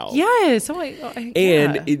right now. Yes.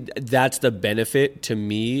 That's the benefit to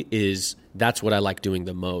me, is that's what I like doing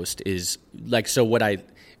the most, is like, so what I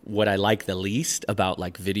like the least about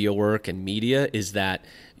like video work and media is that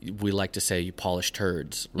we like to say you polish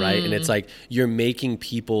turds, right? And it's like you're making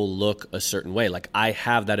people look a certain way. Like I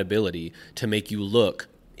have that ability to make you look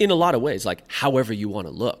in a lot of ways, like however you want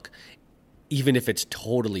to look, even if it's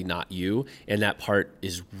totally not you. And that part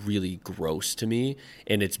is really gross to me.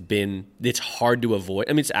 And it's hard to avoid.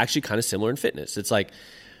 I mean, it's actually kind of similar in fitness. It's like,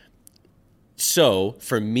 so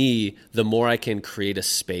for me, the more I can create a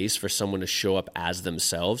space for someone to show up as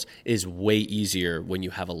themselves is way easier when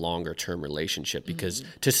you have a longer term relationship, because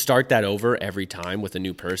to start that over every time with a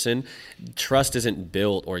new person, trust isn't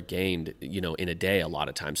built or gained, in a day a lot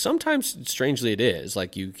of times. Sometimes, strangely, it is.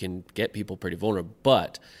 Like you can get people pretty vulnerable,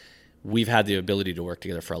 but we've had the ability to work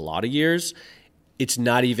together for a lot of years. It's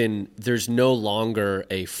not even, there's no longer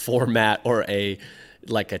a format or a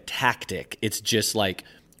tactic. It's just like,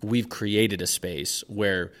 we've created a space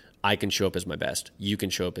where I can show up as my best. You can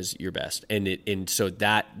show up as your best. And so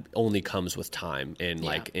that only comes with time and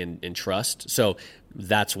and trust. So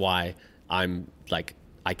that's why I'm like,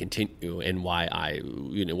 I continue, and why I,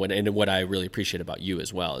 and what I really appreciate about you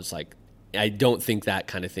as well is like, I don't think that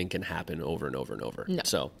kind of thing can happen over and over and over.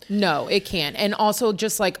 No, it can't. And also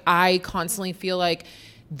just like, I constantly feel like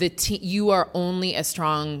you are only as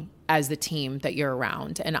strong as the team that you're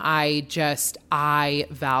around. And I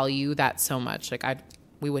value that so much. Like I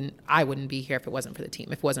wouldn't be here if it wasn't for the team,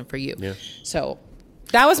 if it wasn't for you. Yeah. So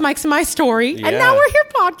that was Mike's and my story. Yeah. And now we're here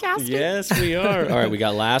podcasting. Yes, we are. All right. We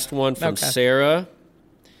got last one from Sarah.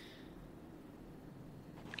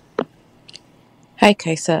 Hi,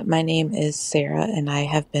 Kaisa. My name is Sarah, and I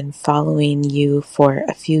have been following you for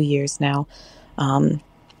a few years now,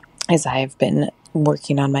 as I have been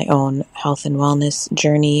working on my own health and wellness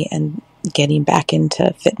journey and getting back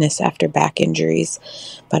into fitness after back injuries.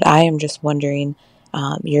 But I am just wondering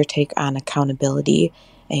your take on accountability,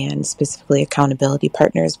 and specifically accountability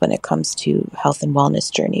partners when it comes to health and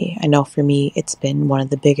wellness journey. I know for me, it's been one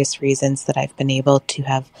of the biggest reasons that I've been able to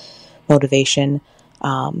have motivation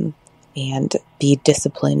and be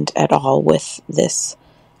disciplined at all with this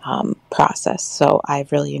process. So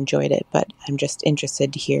I've really enjoyed it, but I'm just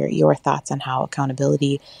interested to hear your thoughts on how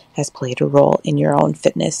accountability has played a role in your own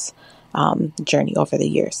fitness journey over the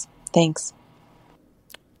years. Thanks.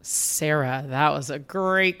 Sarah, that was a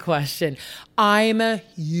great question. I'm a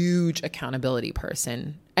huge accountability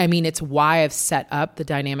person. I mean, it's why I've set up the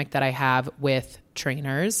dynamic that I have with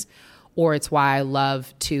trainers, or it's why I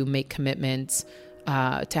love to make commitments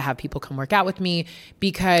to have people come work out with me,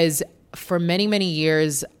 because for many, many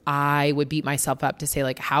years, I would beat myself up to say,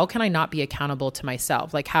 like, how can I not be accountable to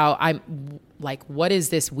myself? Like, what is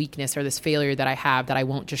this weakness or this failure that I have that I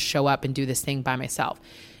won't just show up and do this thing by myself?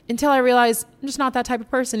 until I realized I'm just not that type of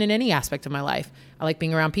person in any aspect of my life. I like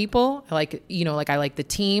being around people. I like, I like the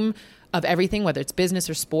team of everything, whether it's business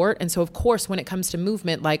or sport. And so of course, when it comes to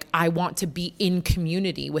movement, like I want to be in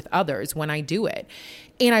community with others when I do it.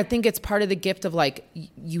 And I think it's part of the gift of like,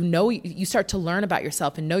 you start to learn about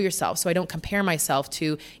yourself and know yourself. So I don't compare myself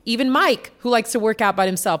to even Mike, who likes to work out by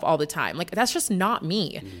himself all the time. Like that's just not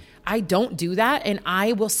me. I don't do that. And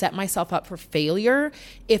I will set myself up for failure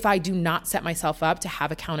if I do not set myself up to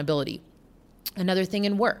have accountability. Another thing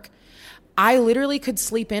in work, I literally could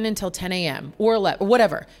sleep in until 10 a.m. or 11, or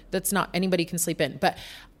whatever. That's not, anybody can sleep in. But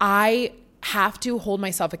I have to hold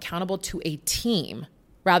myself accountable to a team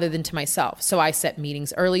rather than to myself. So I set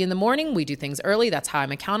meetings early in the morning. We do things early. That's how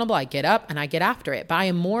I'm accountable. I get up and I get after it. But I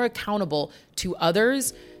am more accountable to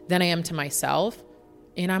others than I am to myself.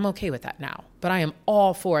 And I'm okay with that now. But I am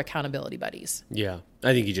all for accountability buddies. Yeah.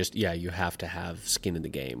 I think you have to have skin in the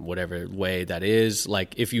game, whatever way that is.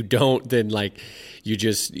 Like, if you don't, then like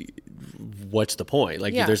what's the point?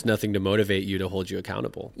 Like, there's nothing to motivate you to hold you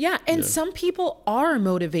accountable. Yeah. And some people are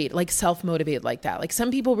motivated, like self-motivated like that. Like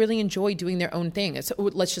some people really enjoy doing their own thing. So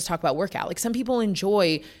let's just talk about workout. Like some people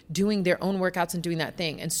enjoy doing their own workouts and doing that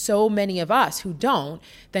thing. And so many of us who don't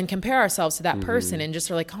then compare ourselves to that person and just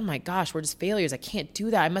are like, oh my gosh, we're just failures. I can't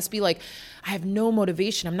do that. I must be like, I have no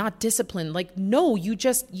motivation. I'm not disciplined. Like, no,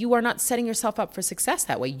 you are not setting yourself up for success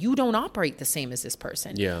that way. You don't operate the same as this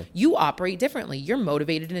person. Yeah. You operate differently. You're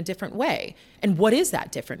motivated in a different way. And what is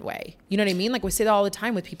that different way? You know what I mean? Like we say that all the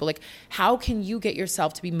time with people, like, how can you get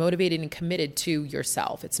yourself to be motivated and committed to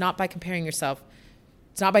yourself? It's not by comparing yourself.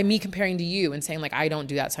 It's not by me comparing to you and saying like, I don't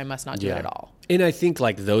do that, so I must not do it at all. And I think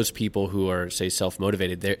like those people who are, say,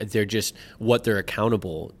 self-motivated, they're just, what they're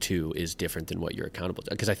accountable to is different than what you're accountable to.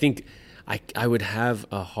 Because I think I would have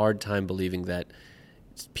a hard time believing that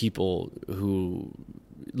people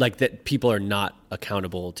are not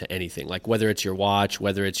accountable to anything. Like whether it's your watch,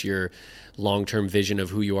 whether it's your long-term vision of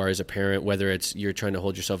who you are as a parent, whether it's you're trying to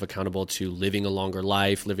hold yourself accountable to living a longer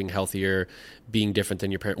life, living healthier, being different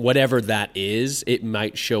than your parent, whatever that is, it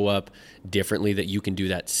might show up differently that you can do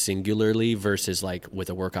that singularly versus like with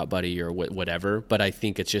a workout buddy or whatever. But I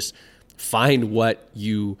think it's just find what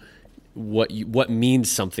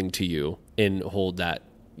means something to you and hold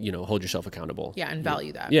yourself accountable. Yeah, and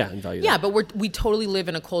value that. Yeah, and value that. Yeah, but we totally live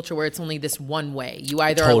in a culture where it's only this one way. You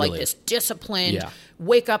either are like this disciplined,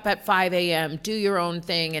 wake up at 5 a.m., do your own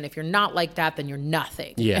thing, and if you're not like that, then you're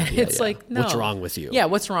nothing. Yeah, it's like, no. What's wrong with you? Yeah,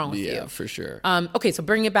 what's wrong with you? Yeah, for sure. Okay, so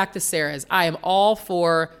bringing it back to Sarah's, I am all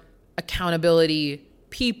for accountability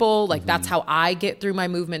people. Like that's how I get through my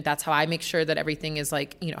movement. That's how I make sure that everything is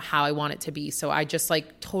like, how I want it to be. So I just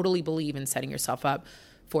like totally believe in setting yourself up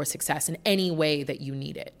for success in any way that you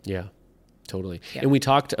need it. Yeah, totally. Yeah. And we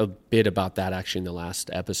talked a bit about that actually in the last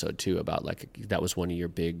episode too, about like, that was one of your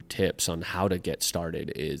big tips on how to get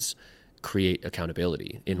started is create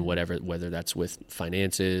accountability in whether that's with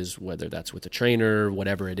finances, whether that's with a trainer,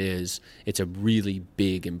 whatever it is. It's a really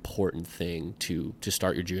big, important thing to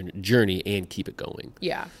start your journey and keep it going.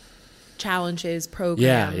 Yeah. Challenges,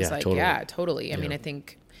 programs. Yeah, like, totally. Yeah, totally. I mean, I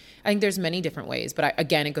think there's many different ways, but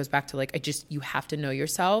again, it goes back to like, you have to know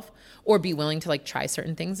yourself or be willing to like try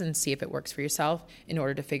certain things and see if it works for yourself in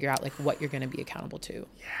order to figure out like what you're going to be accountable to.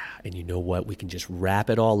 Yeah. And you know what? We can just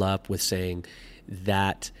wrap it all up with saying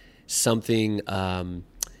that something, I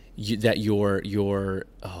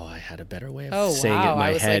had a better way of saying it in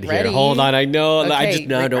my head like, here. Hold on. I know. Okay.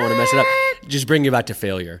 I don't want to mess it up. Just bring you back to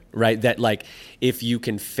failure, right? That like, if you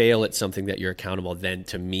can fail at something that you're accountable, then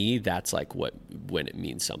to me, that's like when it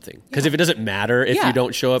means something. Because if it doesn't matter, if you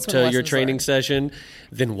don't show up to your training session,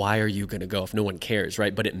 then why are you going to go if no one cares,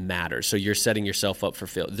 right? But it matters. So you're setting yourself up for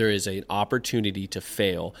fail. There is an opportunity to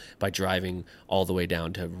fail by driving all the way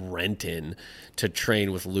down to Renton to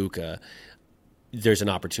train with Luca. There's an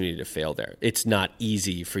opportunity to fail there. It's not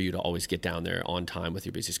easy for you to always get down there on time with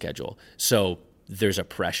your busy schedule. So there's a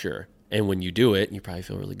pressure. And when you do it, you probably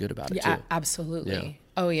feel really good about it too. Absolutely. Yeah.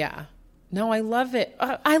 Oh, yeah. No, I love it.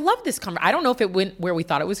 I love this conversation. I don't know if it went where we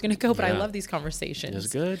thought it was going to go, but I love these conversations. It was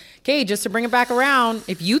good. Okay, just to bring it back around,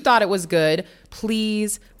 if you thought it was good,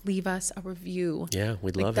 please leave us a review. Yeah,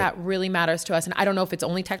 we'd love it. That really matters to us. And I don't know if it's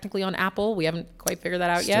only technically on Apple. We haven't quite figured that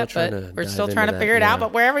out yet, but we're still trying to figure it out.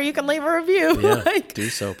 But wherever you can leave a review, do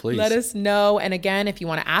so, please. Let us know. And again, if you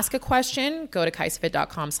want to ask a question, go to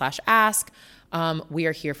kaisafit.com/ask. We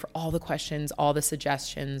are here for all the questions, all the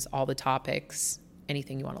suggestions, all the topics,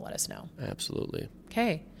 anything you want to let us know. Absolutely.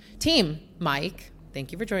 Okay. Team, Mike,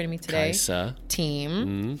 thank you for joining me today. Kaisa.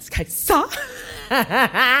 Team. Kaisa.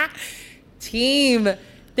 Team,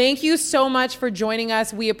 Thank you so much for joining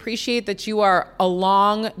us. We appreciate that you are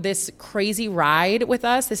along this crazy ride with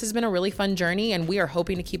us. This has been a really fun journey, and we are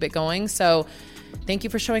hoping to keep it going. So thank you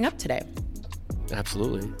for showing up today.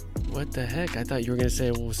 Absolutely. What the heck? I thought you were going to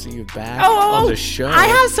say we'll see you back on the show. I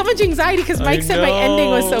have so much anxiety because Mike said my ending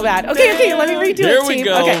was so bad. Okay, let me redo it. Here we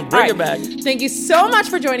go. Okay, Bring it back. Thank you so much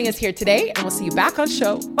for joining us here today, and we'll see you back on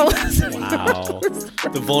show. Wow.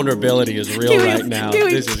 The vulnerability is real right now.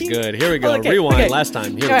 This is good. Here we go. Rewind. Last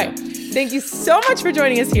time. Here we go. Thank you so much for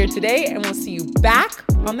joining us here today, and we'll see you back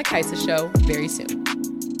on The Kaisa Show very soon.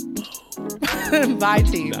 Bye,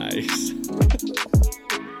 team. Nice.